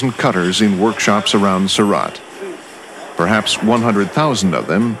 750,000 cutters in workshops around Surat. Perhaps 100,000 of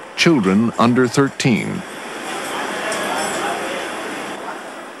them children under 13.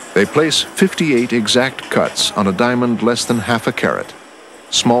 They place 58 exact cuts on a diamond less than half a carat,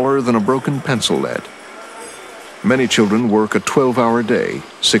 smaller than a broken pencil lead. Many children work a 12-hour day,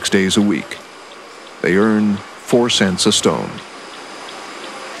 6 days a week. They earn 4 cents a stone.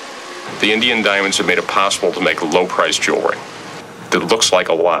 The Indian diamonds have made it possible to make low-priced jewelry that looks like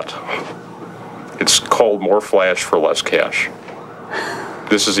a lot. It's called more flash for less cash.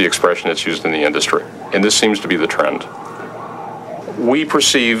 This is the expression that's used in the industry, and this seems to be the trend. We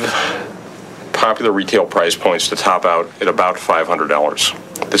perceive popular retail price points to top out at about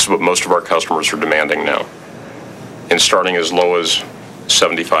 $500. This is what most of our customers are demanding now, and starting as low as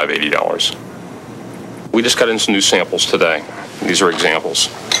 $75, $80. We just got in some new samples today. These are examples.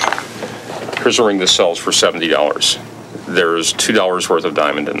 Here's a ring that sells for $70. There's $2 worth of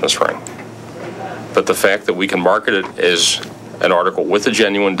diamond in this ring. But the fact that we can market it as an article with a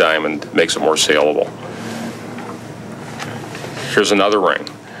genuine diamond makes it more saleable. Here's another ring.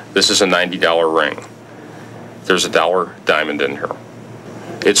 This is a $90 ring. There's a $1 diamond in here.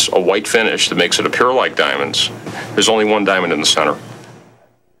 It's a white finish that makes it appear like diamonds. There's only one diamond in the center.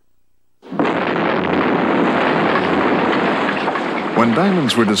 When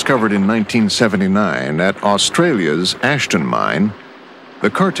diamonds were discovered in 1979 at Australia's Ashton mine, the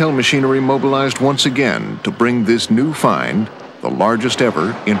cartel machinery mobilized once again to bring this new find, the largest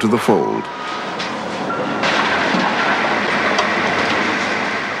ever, into the fold.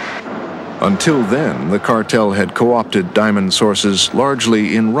 Until then, the cartel had co-opted diamond sources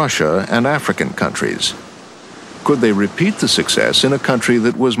largely in Russia and African countries. Could they repeat the success in a country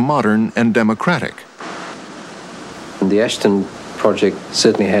that was modern and democratic? The Ashton project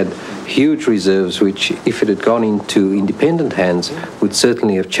certainly had huge reserves which, if it had gone into independent hands, would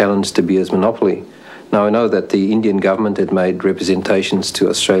certainly have challenged De Beers' monopoly. Now, I know that the Indian government had made representations to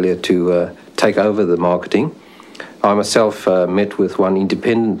Australia to take over the marketing. I myself met with one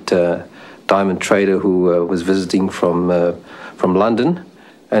independent diamond trader who was visiting from London,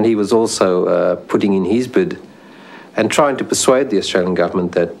 and he was also putting in his bid and trying to persuade the Australian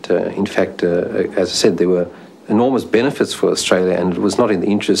government that, in fact, as I said, there were enormous benefits for Australia, and it was not in the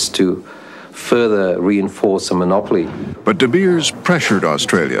interest to further reinforce a monopoly. But De Beers pressured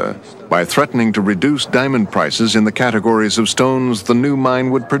Australia by threatening to reduce diamond prices in the categories of stones the new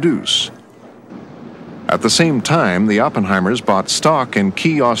mine would produce. At the same time, the Oppenheimers bought stock in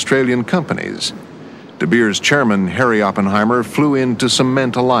key Australian companies. De Beers' chairman, Harry Oppenheimer, flew in to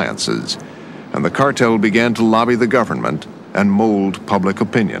cement alliances, and the cartel began to lobby the government and mold public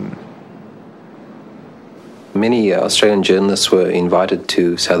opinion. Many Australian journalists were invited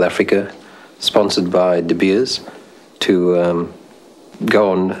to South Africa, sponsored by De Beers, to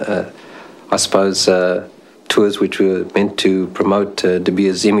go on, I suppose, tours which were meant to promote De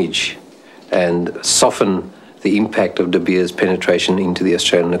Beers' image and soften the impact of De Beers' penetration into the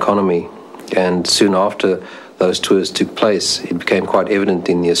Australian economy. And soon after those tours took place, it became quite evident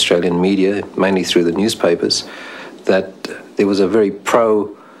in the Australian media, mainly through the newspapers, that there was a very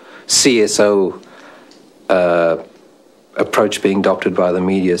pro-CSO approach being adopted by the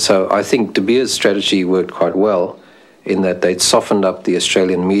media. So I think De Beers' strategy worked quite well in that they'd softened up the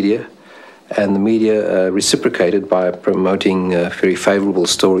Australian media, and the media reciprocated by promoting very favourable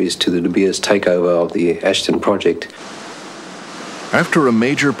stories to the De Beers takeover of the Ashton project. After a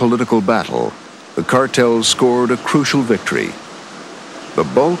major political battle, the cartels scored a crucial victory. The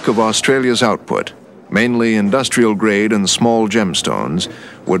bulk of Australia's output, mainly industrial grade and small gemstones,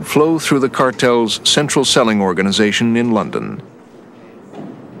 would flow through the cartel's central selling organization in London.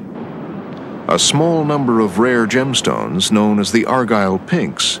 A small number of rare gemstones, known as the Argyle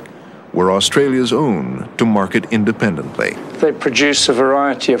Pinks, were Australia's own to market independently. They produce a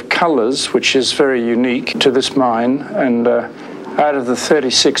variety of colours, which is very unique to this mine, and out of the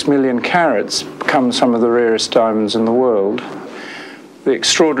 36 million carats come some of the rarest diamonds in the world. The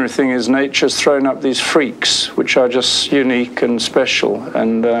extraordinary thing is nature's thrown up these freaks, which are just unique and special,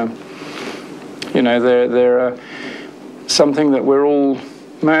 and you know, they're something that we're all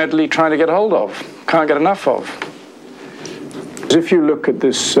madly trying to get hold of, can't get enough of. If you look at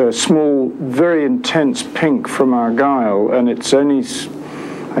this small, very intense pink from Argyle, and it's only,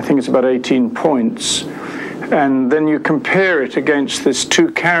 I think it's about 18 points, and then you compare it against this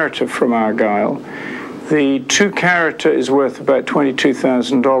 2-carat from Argyle, the 2-carat is worth about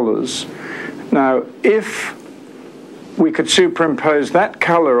 $22,000. Now, if we could superimpose that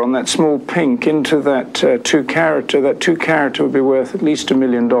colour on that small pink into that 2-carat, that 2-carat would be worth at least $1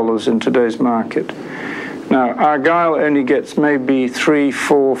 million in today's market. Now, Argyle only gets maybe 3,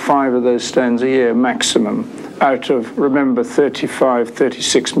 4, 5 of those stones a year maximum out of, remember, 35,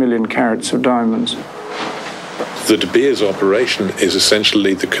 36 million carats of diamonds. The De Beers operation is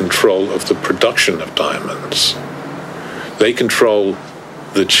essentially the control of the production of diamonds. They control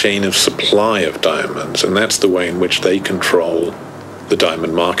the chain of supply of diamonds, and that's the way in which they control the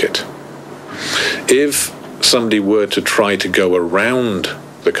diamond market. If somebody were to try to go around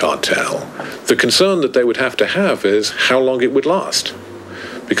the cartel, the concern that they would have to have is how long it would last.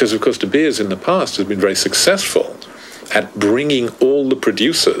 Because, of course, De Beers in the past has been very successful at bringing all the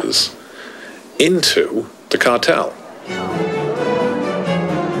producers into the cartel.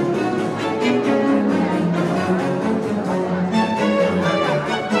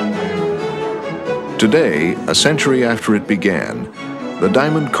 Today, a century after it began, the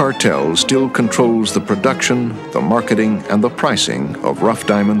diamond cartel still controls the production, the marketing, and the pricing of rough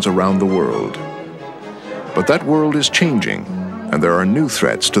diamonds around the world. But that world is changing, and there are new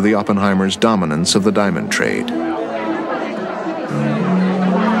threats to the Oppenheimers' dominance of the diamond trade.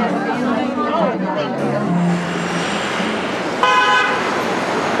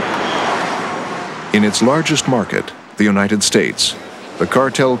 In its largest market, the United States, the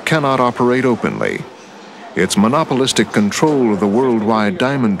cartel cannot operate openly. Its monopolistic control of the worldwide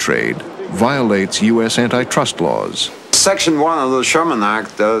diamond trade violates U.S. antitrust laws. Section 1 of the Sherman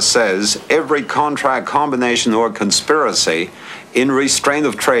Act says every contract, combination, or conspiracy in restraint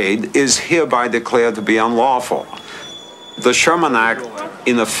of trade is hereby declared to be unlawful. The Sherman Act,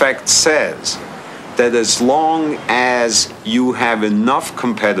 in effect, says that as long as you have enough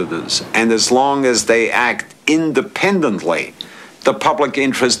competitors and as long as they act independently, the public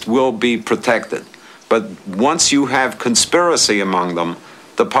interest will be protected. But once you have conspiracy among them,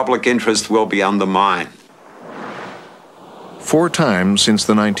 the public interest will be undermined. 4 times since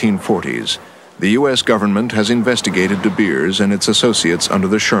the 1940s, the U.S. government has investigated De Beers and its associates under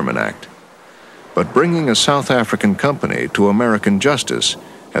the Sherman Act. But bringing a South African company to American justice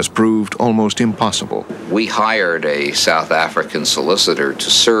has proved almost impossible. We hired a South African solicitor to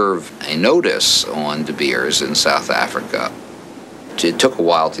serve a notice on De Beers in South Africa. It took a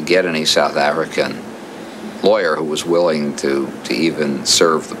while to get any South African lawyer who was willing to even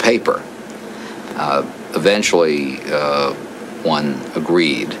serve the paper. Eventually, one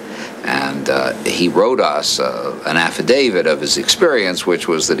agreed, and he wrote us an affidavit of his experience, which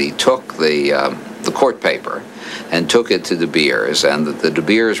was that he took the court paper and took it to De Beers, and that the De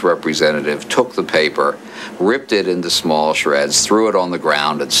Beers representative took the paper, ripped it into small shreds, threw it on the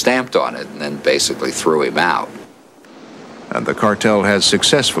ground, and stamped on it, and then basically threw him out. And the cartel has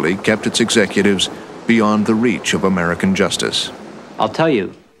successfully kept its executives beyond the reach of American justice. I'll tell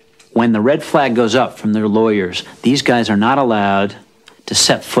you, when the red flag goes up from their lawyers, these guys are not allowed to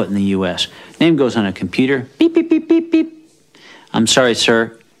set foot in the U.S. Name goes on a computer, beep, beep, beep, beep, beep. I'm sorry,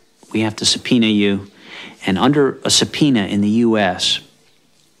 sir, we have to subpoena you. And under a subpoena in the U.S.,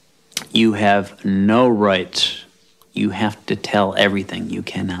 you have no rights. You have to tell everything. You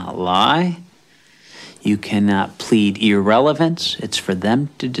cannot lie. You cannot plead irrelevance. It's for them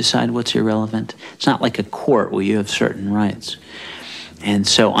to decide what's irrelevant. It's not like a court where you have certain rights. And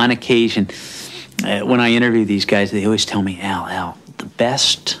so on occasion, when I interview these guys, they always tell me, Al, the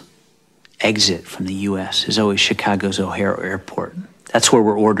best exit from the U.S. is always Chicago's O'Hare Airport. That's where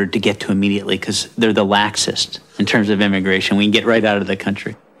we're ordered to get to immediately because they're the laxest in terms of immigration. We can get right out of the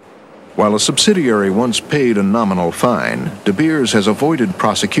country. While a subsidiary once paid a nominal fine, De Beers has avoided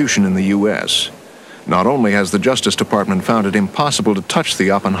prosecution in the U.S. Not only has the Justice Department found it impossible to touch the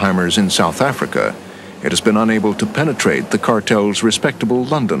Oppenheimers in South Africa, it has been unable to penetrate the cartel's respectable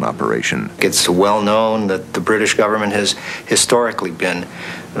London operation. It's well known that the British government has historically been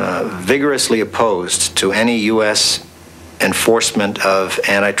vigorously opposed to any U.S. enforcement of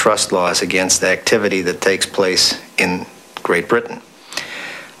antitrust laws against the activity that takes place in Great Britain.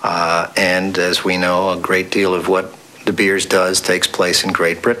 And as we know, a great deal of what De Beers does takes place in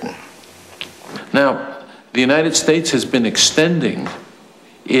Great Britain. Now, the United States has been extending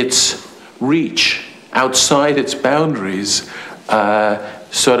its reach outside its boundaries,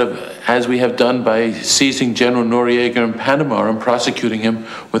 sort of as we have done by seizing General Noriega in Panama and prosecuting him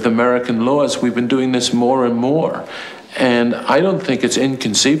with American laws. We've been doing this more and more. And I don't think it's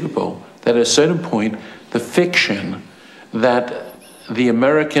inconceivable that at a certain point, the fiction that the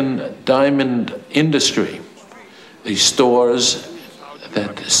American diamond industry, the stores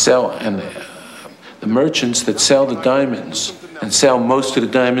that sell and the merchants that sell the diamonds and sell most of the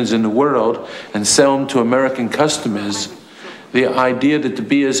diamonds in the world and sell them to American customers, the idea that De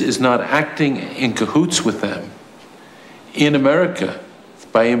Beers is not acting in cahoots with them in America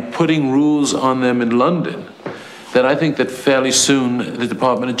by putting rules on them in London, that I think that fairly soon the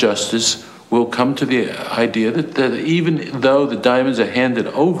Department of Justice will come to the idea that even though the diamonds are handed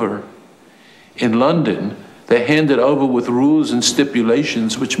over in London, they're handed over with rules and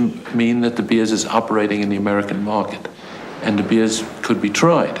stipulations which mean that De Beers is operating in the American market. And De Beers could be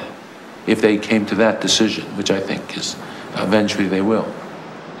tried if they came to that decision, which I think is eventually they will.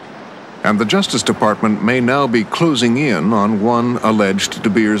 And the Justice Department may now be closing in on one alleged De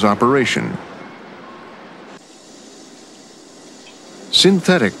Beers operation.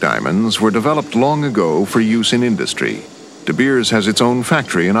 Synthetic diamonds were developed long ago for use in industry. De Beers has its own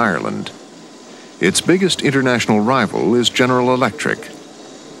factory in Ireland. Its biggest international rival is General Electric.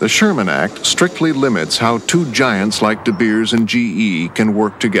 The Sherman Act strictly limits how two giants like De Beers and GE can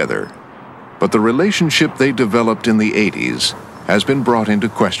work together. But the relationship they developed in the 80s has been brought into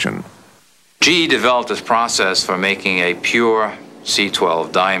question. GE developed this process for making a pure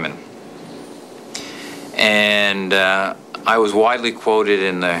C12 diamond. And I was widely quoted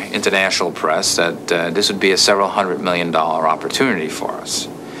in the international press that this would be a several $100 million opportunity for us.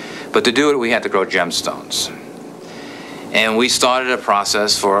 But to do it, we had to grow gemstones. And we started a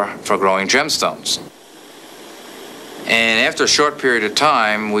process for growing gemstones. And after a short period of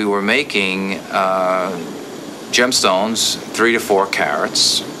time, we were making gemstones 3 to 4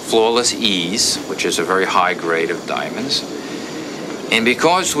 carats, flawless E's, which is a very high grade of diamonds. And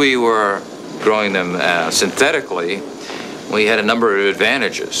because we were growing them synthetically, we had a number of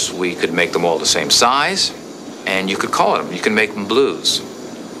advantages. We could make them all the same size, and you could color them. You can make them blues.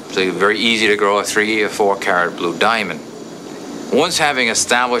 It's very easy to grow a 3 or 4 carat blue diamond. Once having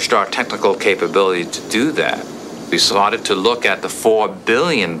established our technical capability to do that, we started to look at the $4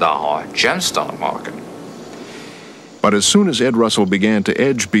 billion gemstone market. But as soon as Ed Russell began to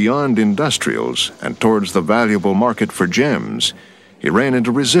edge beyond industrials and towards the valuable market for gems, he ran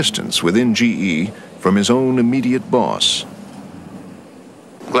into resistance within GE from his own immediate boss.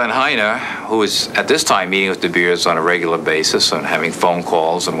 Glenn Heiner, who was at this time meeting with De Beers on a regular basis and having phone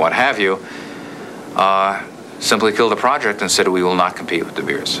calls and what have you, simply killed the project and said we will not compete with De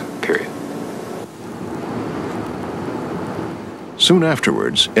Beers, period. Soon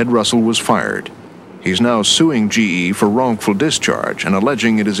afterwards, Ed Russell was fired. He's now suing GE for wrongful discharge and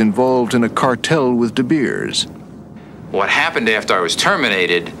alleging it is involved in a cartel with De Beers. What happened after I was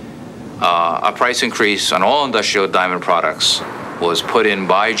terminated, a price increase on all industrial diamond products was put in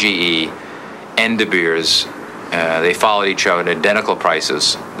by GE and De Beers. They followed each other at identical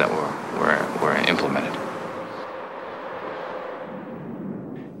prices that were implemented.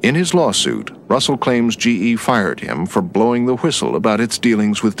 In his lawsuit, Russell claims GE fired him for blowing the whistle about its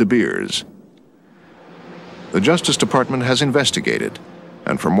dealings with De Beers. The Justice Department has investigated,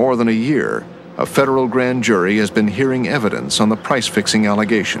 and for more than a year, a federal grand jury has been hearing evidence on the price-fixing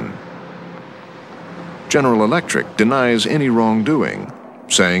allegation. General Electric denies any wrongdoing,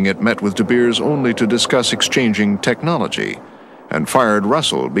 saying it met with De Beers only to discuss exchanging technology, and fired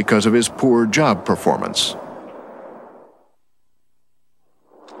Russell because of his poor job performance.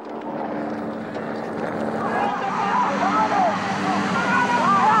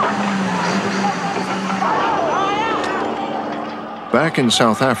 Back in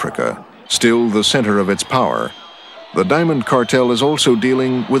South Africa, still the center of its power, the diamond cartel is also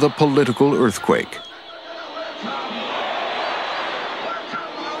dealing with a political earthquake.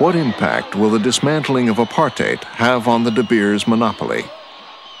 What impact will the dismantling of apartheid have on the De Beers monopoly?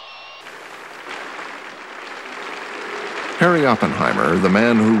 Harry Oppenheimer, the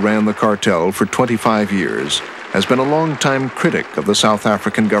man who ran the cartel for 25 years, has been a long-time critic of the South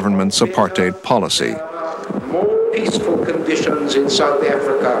African government's apartheid policy. More peaceful conditions in South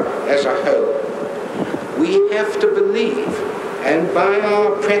Africa as a whole. We have to believe, and by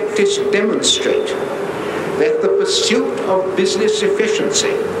our practice demonstrate, that the pursuit of business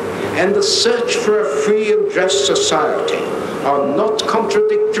efficiency and the search for a free and just society are not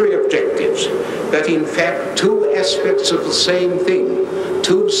contradictory objectives, but in fact two aspects of the same thing,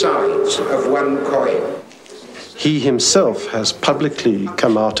 two sides of one coin. He himself has publicly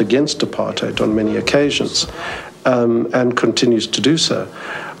come out against apartheid on many occasions and continues to do so.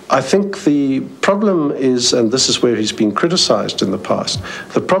 I think the problem is, and this is where he's been criticized in the past,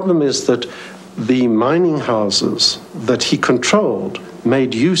 the problem is that the mining houses that he controlled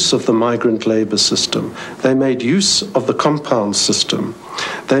made use of the migrant labor system. They made use of the compound system.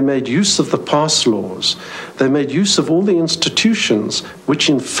 They made use of the pass laws. They made use of all the institutions which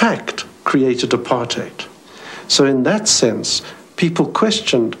in fact created apartheid. So in that sense, people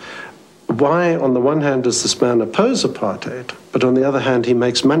questioned why, on the one hand, does this man oppose apartheid, but on the other hand, he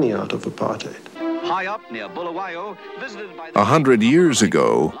makes money out of apartheid. 100 years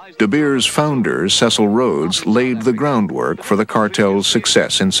ago, De Beers founder Cecil Rhodes laid the groundwork for the cartel's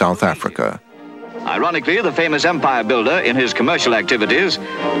success in South Africa. Ironically, the famous empire builder, in his commercial activities,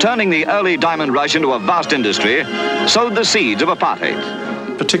 turning the early diamond rush into a vast industry, sowed the seeds of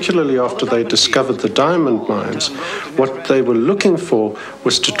apartheid. Particularly after they discovered the diamond mines, what they were looking for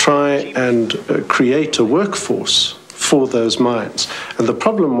was to try and create a workforce for those mines. And the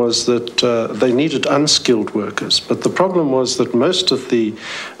problem was that they needed unskilled workers. But the problem was that most of the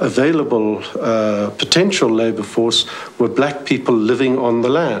available potential labor force were black people living on the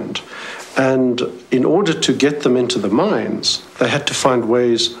land. And in order to get them into the mines, they had to find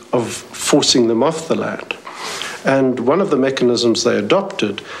ways of forcing them off the land. And one of the mechanisms they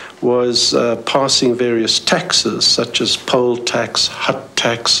adopted was passing various taxes, such as poll tax, hut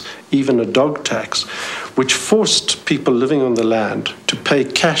tax, even a dog tax, which forced people living on the land to pay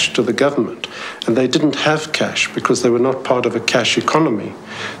cash to the government. And they didn't have cash because they were not part of a cash economy.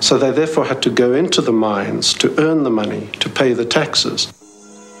 So they therefore had to go into the mines to earn the money to pay the taxes.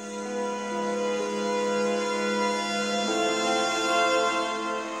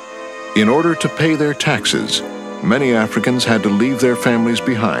 In order to pay their taxes, many Africans had to leave their families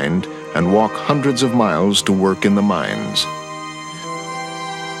behind and walk hundreds of miles to work in the mines.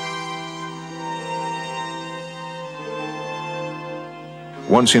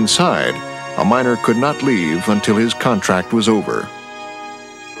 Once inside, a miner could not leave until his contract was over.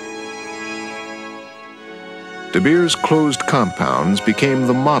 De Beers' closed compounds became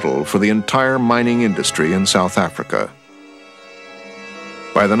the model for the entire mining industry in South Africa.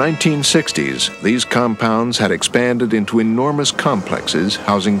 By the 1960s, these compounds had expanded into enormous complexes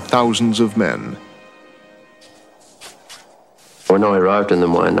housing thousands of men. When I arrived in the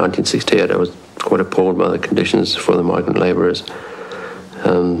mine in 1968, I was quite appalled by the conditions for the migrant labourers.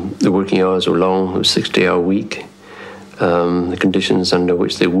 The working hours were long, it was a 60-hour week. The conditions under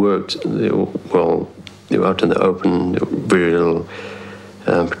which they worked, they were out in the open, there were very little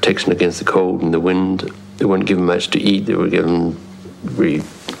protection against the cold and the wind. They weren't given much to eat, they were given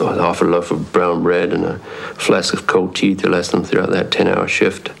half a loaf of brown bread and a flask of cold tea to last them throughout that 10-hour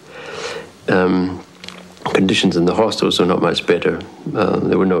shift. Conditions in the hostels were not much better.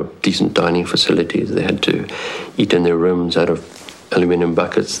 There were no decent dining facilities. They had to eat in their rooms out of aluminium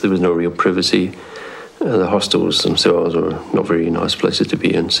buckets. There was no real privacy. The hostels themselves were not very nice places to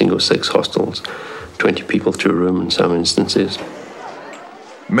be in, single-sex hostels, 20 people to a room in some instances.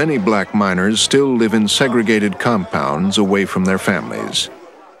 Many black miners still live in segregated compounds away from their families.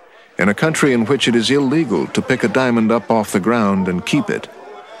 In a country in which it is illegal to pick a diamond up off the ground and keep it,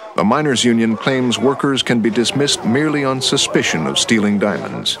 the miners' union claims workers can be dismissed merely on suspicion of stealing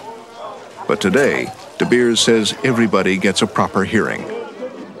diamonds. But today, De Beers says everybody gets a proper hearing.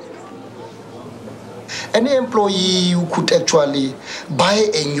 Any employee who could actually buy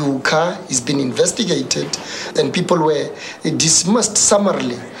a new car is being investigated, and people were dismissed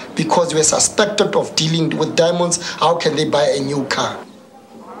summarily because they were suspected of dealing with diamonds. How can they buy a new car?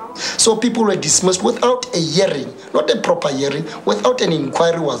 So people were dismissed without a hearing, not a proper hearing, without an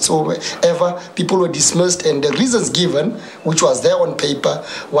inquiry whatsoever. People were dismissed, and the reasons given, which was there on paper,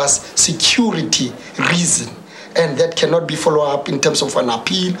 was security reason. And that cannot be followed up in terms of an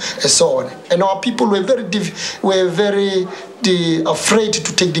appeal and so on. And our people were very afraid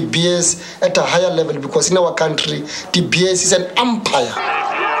to take De Beers at a higher level, because in our country, De Beers is an empire.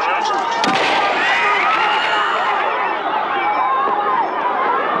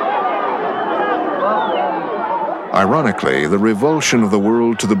 Ironically, the revulsion of the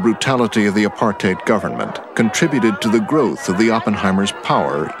world to the brutality of the apartheid government contributed to the growth of the Oppenheimers'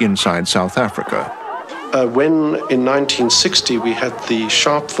 power inside South Africa. When in 1960 we had the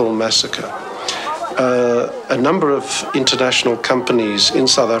Sharpeville massacre, a number of international companies in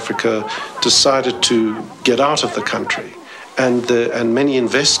South Africa decided to get out of the country, and many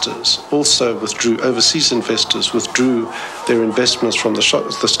investors also withdrew, overseas investors withdrew their investments from the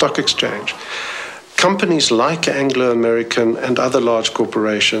stock exchange. Companies like Anglo-American and other large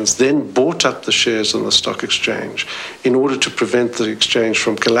corporations then bought up the shares on the stock exchange in order to prevent the exchange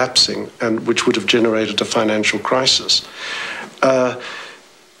from collapsing, and which would have generated a financial crisis.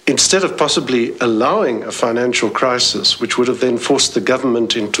 Instead of possibly allowing a financial crisis, which would have then forced the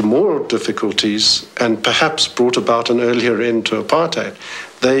government into more difficulties and perhaps brought about an earlier end to apartheid,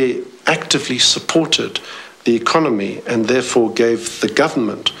 they actively supported the economy and therefore gave the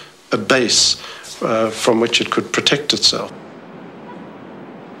government a base from which it could protect itself.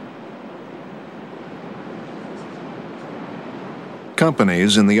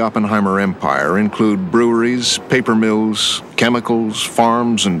 Companies in the Oppenheimer empire include breweries, paper mills, chemicals,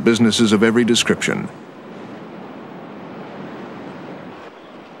 farms, and businesses of every description.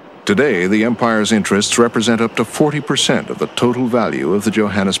 Today, the empire's interests represent up to 40% of the total value of the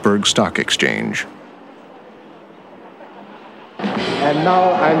Johannesburg Stock Exchange. And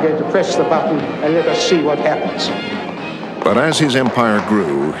now I'm going to press the button and let us see what happens. But as his empire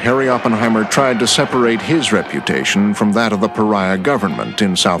grew, Harry Oppenheimer tried to separate his reputation from that of the pariah government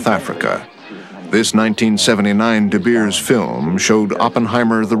in South Africa. This 1979 De Beers film showed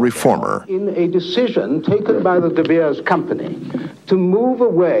Oppenheimer the reformer. In a decision taken by the De Beers company to move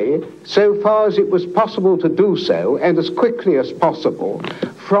away, so far as it was possible to do so, and as quickly as possible,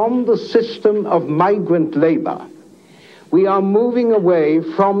 from the system of migrant labor. We are moving away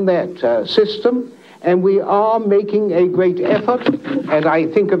from that system, and we are making a great effort, and I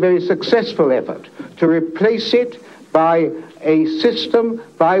think a very successful effort, to replace it by a system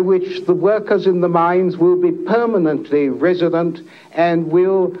by which the workers in the mines will be permanently resident and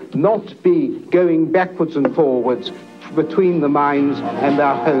will not be going backwards and forwards between the mines and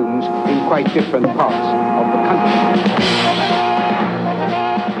their homes in quite different parts of the country.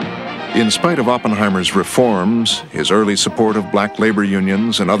 In spite of Oppenheimer's reforms, his early support of black labor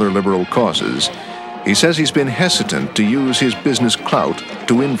unions and other liberal causes, he says he's been hesitant to use his business clout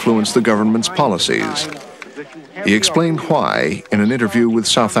to influence the government's policies. He explained why in an interview with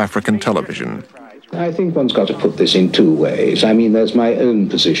South African television. I think one's got to put this in two ways. I mean, there's my own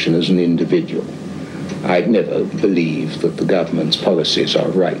position as an individual. I'd never believe that the government's policies are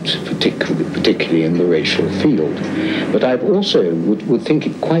right, particularly in the racial field. But I also would think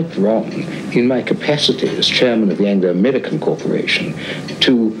it quite wrong, in my capacity as chairman of the Anglo-American Corporation,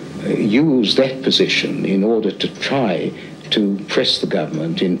 to use that position in order to try to press the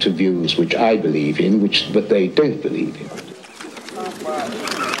government into views which I believe in, but they don't believe in.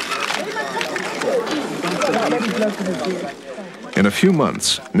 In a few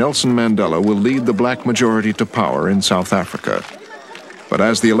months, Nelson Mandela will lead the black majority to power in South Africa. But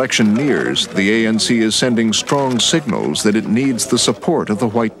as the election nears, the ANC is sending strong signals that it needs the support of the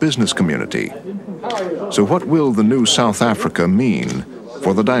white business community. So what will the new South Africa mean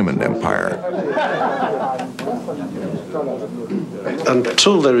for the Diamond Empire?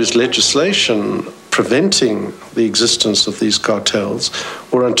 Until there is legislation preventing the existence of these cartels,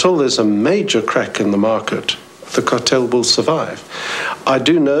 or until there's a major crack in the market, the cartel will survive. I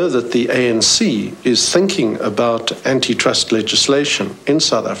do know that the ANC is thinking about antitrust legislation in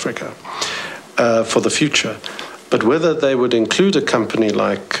South Africa for the future. But whether they would include a company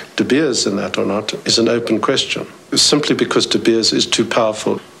like De Beers in that or not is an open question, simply because De Beers is too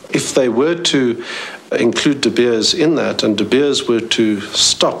powerful. If they were to include De Beers in that, and De Beers were to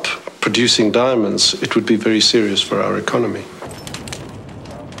stop producing diamonds, it would be very serious for our economy.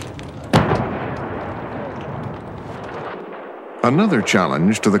 Another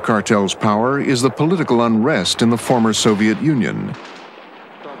challenge to the cartel's power is the political unrest in the former Soviet Union.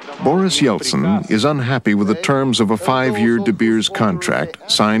 Boris Yeltsin is unhappy with the terms of a 5-year De Beers contract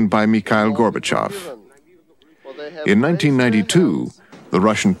signed by Mikhail Gorbachev. In 1992, the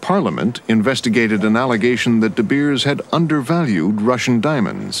Russian parliament investigated an allegation that De Beers had undervalued Russian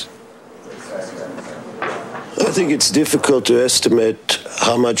diamonds. I think it's difficult to estimate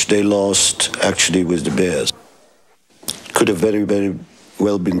how much they lost actually with De Beers. It could have very, very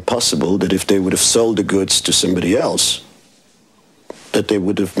well been possible that if they would have sold the goods to somebody else, that they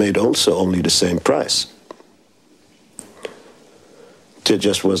would have made also only the same price. There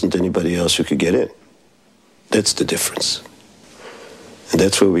just wasn't anybody else who could get in. That's the difference. And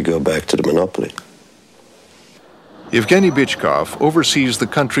that's where we go back to the monopoly. Evgeny Bychkov oversees the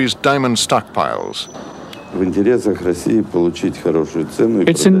country's diamond stockpiles.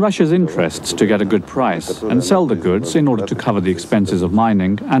 It's in Russia's interests to get a good price and sell the goods in order to cover the expenses of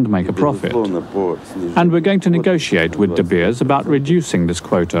mining and make a profit. And we're going to negotiate with De Beers about reducing this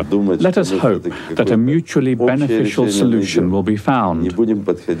quota. Let us hope that a mutually beneficial solution will be found.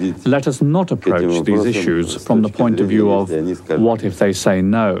 Let us not approach these issues from the point of view of what if they say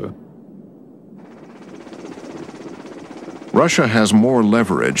no. Russia has more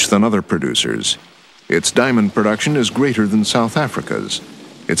leverage than other producers. Its diamond production is greater than South Africa's.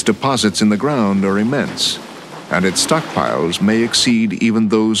 Its deposits in the ground are immense, and its stockpiles may exceed even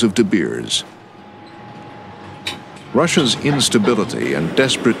those of De Beers. Russia's instability and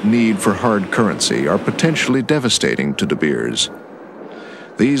desperate need for hard currency are potentially devastating to De Beers.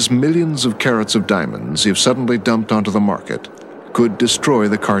 These millions of carats of diamonds, if suddenly dumped onto the market, could destroy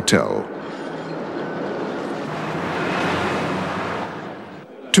the cartel.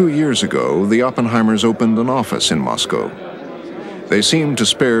 2 years ago, the Oppenheimers opened an office in Moscow. They seemed to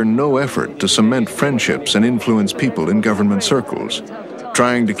spare no effort to cement friendships and influence people in government circles,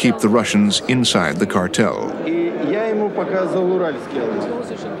 trying to keep the Russians inside the cartel.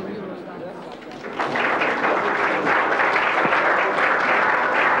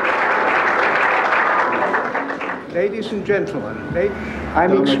 Ladies and gentlemen,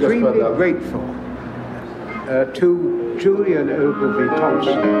 I'm extremely grateful to Julian Ogilvy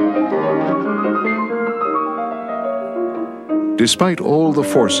Thompson. Despite all the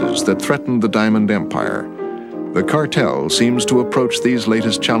forces that threaten the Diamond Empire, the cartel seems to approach these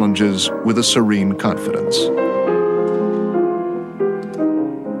latest challenges with a serene confidence.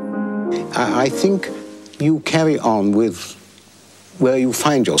 I think you carry on with where you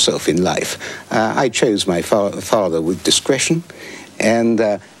find yourself in life. I chose my father with discretion,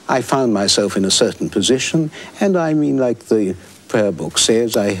 and I found myself in a certain position, and I mean, like the prayer book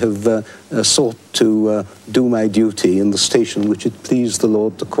says, I have sought to do my duty in the station which it pleased the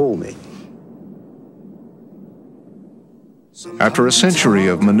Lord to call me. After a century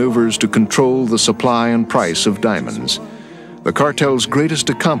of maneuvers to control the supply and price of diamonds, the cartel's greatest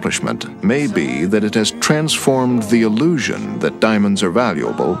accomplishment may be that it has transformed the illusion that diamonds are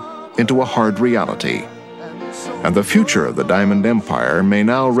valuable into a hard reality. And the future of the Diamond Empire may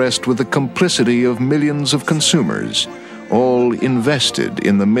now rest with the complicity of millions of consumers, all invested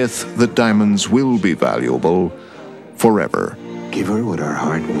in the myth that diamonds will be valuable forever. Give her what her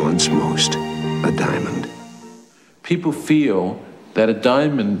heart wants most, a diamond. People feel that a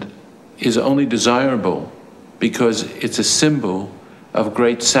diamond is only desirable because it's a symbol of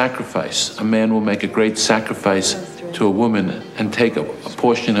great sacrifice. A man will make a great sacrifice to a woman and take a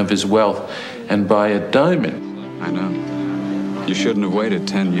portion of his wealth and buy a diamond. I know. You shouldn't have waited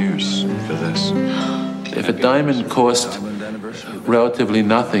 10 years for this. If a diamond cost relatively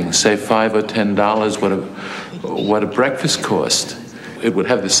nothing, say $5 or $10, what a breakfast cost, it would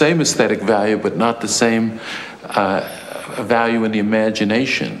have the same aesthetic value, but not the same value in the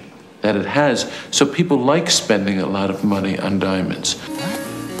imagination that it has. So people like spending a lot of money on diamonds.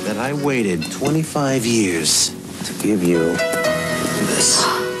 That I waited 25 years to give you this.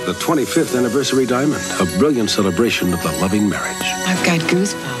 The 25th anniversary diamond, a brilliant celebration of the loving marriage. I've got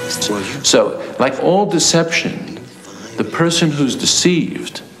goosebumps. So, like all deception, the person who's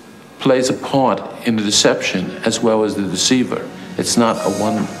deceived plays a part in the deception as well as the deceiver. It's not a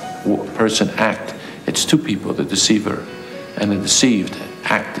one-person act. It's two people, the deceiver and the deceived,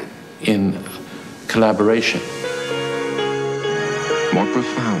 act in collaboration. More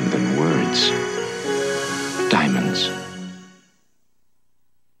profound than words. Diamonds.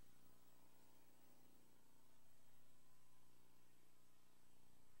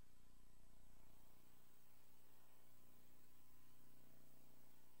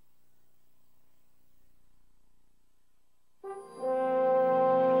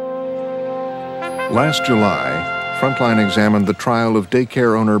 Last July, Frontline examined the trial of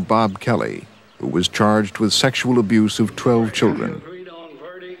daycare owner Bob Kelly, who was charged with sexual abuse of 12 children.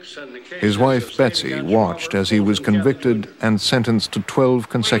 His wife, Betsy, watched as he was convicted and sentenced to 12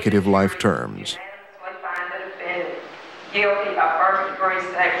 consecutive life terms. Guilty of first-degree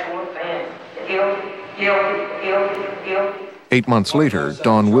sexual offense. Guilty. 8 months later,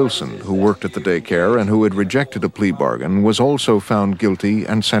 Dawn Wilson, who worked at the daycare and who had rejected a plea bargain, was also found guilty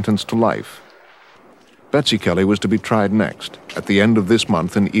and sentenced to life. Betsy Kelly was to be tried next, at the end of this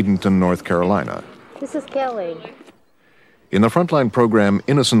month in Edenton, North Carolina. This is Kelly. In the Frontline program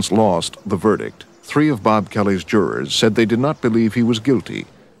Innocence Lost, the verdict, 3 of Bob Kelly's jurors said they did not believe he was guilty,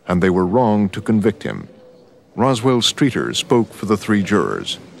 and they were wrong to convict him. Roswell Streeter spoke for the 3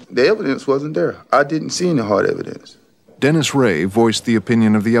 jurors. The evidence wasn't there. I didn't see any hard evidence. Dennis Ray voiced the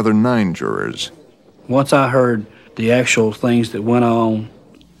opinion of the other 9 jurors. Once I heard the actual things that went on,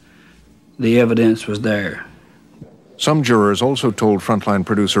 the evidence was there. Some jurors also told Frontline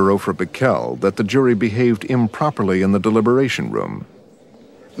producer Oprah Bickel that the jury behaved improperly in the deliberation room.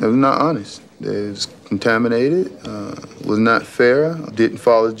 It was not honest. It was contaminated, was not fair, didn't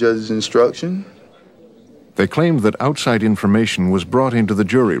follow the judge's instruction. They claimed that outside information was brought into the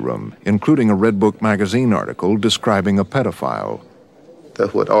jury room, including a Red Book magazine article describing a pedophile.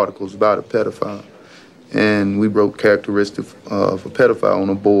 That's what the article's about, a pedophile. And we wrote characteristics of a pedophile on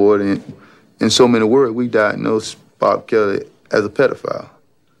a board, and in so many words, we diagnosed Bob Kelly as a pedophile.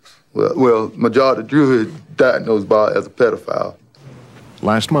 Well, majority of the jury diagnosed Bob as a pedophile.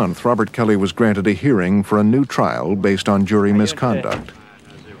 Last month, Robert Kelly was granted a hearing for a new trial based on jury misconduct.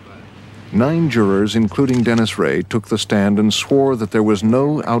 9 jurors, including Dennis Ray, took the stand and swore that there was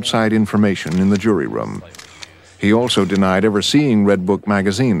no outside information in the jury room. He also denied ever seeing Red Book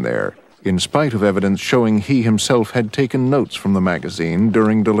magazine there, in spite of evidence showing he himself had taken notes from the magazine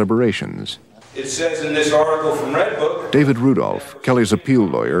during deliberations. It says in this article from Red Book... David Rudolph, Kelly's appeal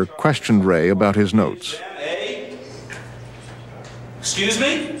lawyer, questioned Ray about his notes. Excuse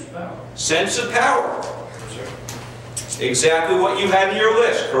me? Sense of power. Exactly what you had in your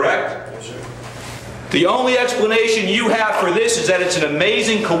list, correct? The only explanation you have for this is that it's an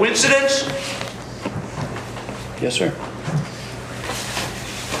amazing coincidence? Yes, sir.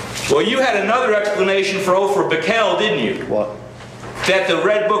 Well, you had another explanation for Oprah Bickel, didn't you? What? That the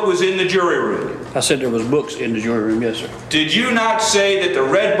Red Book was in the jury room. I said there was books in the jury room, yes, sir. Did you not say that the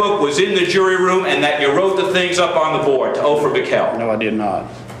Red Book was in the jury room and that you wrote the things up on the board to Oprah Bickel? No, I did not.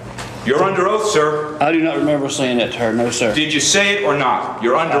 You're under oath, sir. I do not remember saying that to her, no, sir. Did you say it or not?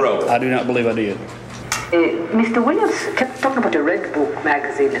 You're under oath. I do not believe I did. Mr. Williams kept talking about the Red Book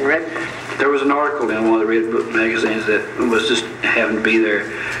magazine and Red... There was an article in one of the Red Book magazines that was just happened to be there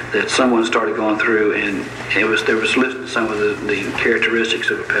that someone started going through, and there was listed some of the characteristics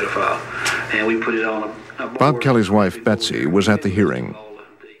of a pedophile, and we put it on a board. Bob Kelly's wife, Betsy, was at the hearing.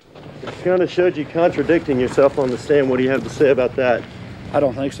 It kind of showed you contradicting yourself on the stand. What do you have to say about that? I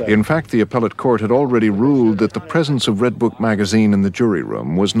don't think so. In fact, the appellate court had already ruled that the presence of Red Book magazine in the jury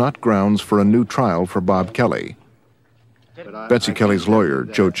room was not grounds for a new trial for Bob Kelly. Betsy Kelly's lawyer,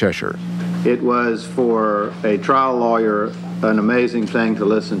 Joe Cheshire. It was, for a trial lawyer, an amazing thing to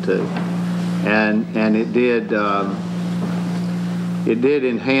listen to. And it did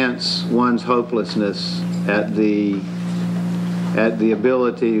enhance one's hopelessness at the at the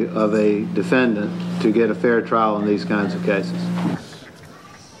ability of a defendant to get a fair trial in these kinds of cases.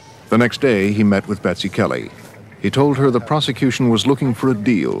 The next day, he met with Betsy Kelly. He told her the prosecution was looking for a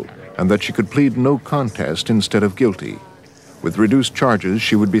deal and that she could plead no contest instead of guilty. With reduced charges,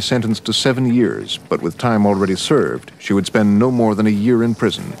 she would be sentenced to 7 years, but with time already served, she would spend no more than a year in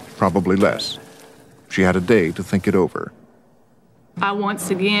prison, probably less. She had a day to think it over. I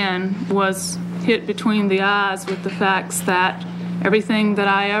once again was hit between the eyes with the facts that everything that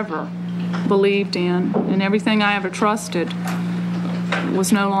I ever believed in and everything I ever trusted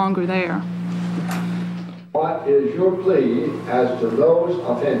was no longer there. What is your plea as to those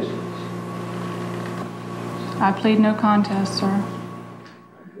offenses? I plead no contest, sir.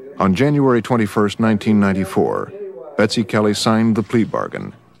 On January 21st, 1994, Betsy Kelly signed the plea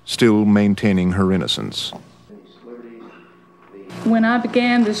bargain, still maintaining her innocence. When I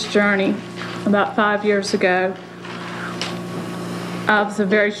began this journey about 5 years ago, I was a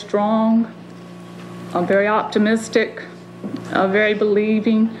very strong, a very optimistic, a very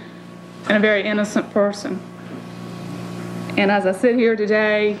believing, and a very innocent person. And as I sit here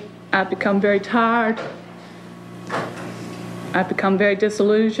today, I've become very tired. I've become very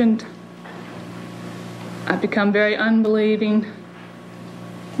disillusioned. I've become very unbelieving.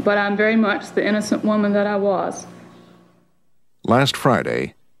 But I'm very much the innocent woman that I was. Last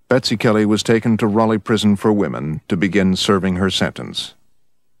Friday, Betsy Kelly was taken to Raleigh Prison for Women to begin serving her sentence.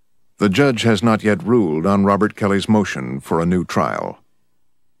 The judge has not yet ruled on Robert Kelly's motion for a new trial.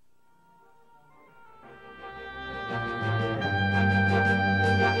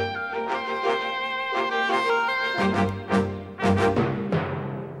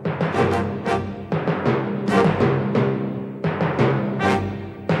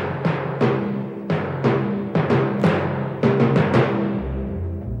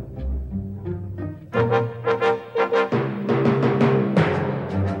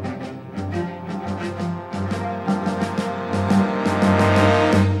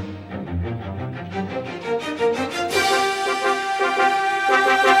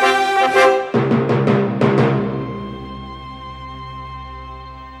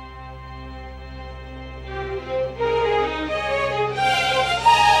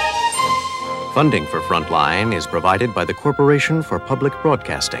 Funding for Frontline is provided by the Corporation for Public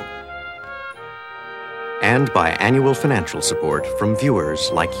Broadcasting and by annual financial support from viewers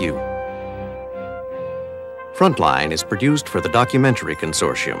like you. Frontline is produced for the Documentary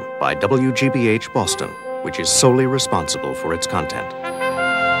Consortium by WGBH Boston, which is solely responsible for its content.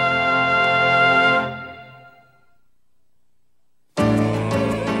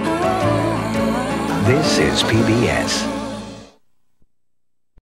 This is PBS.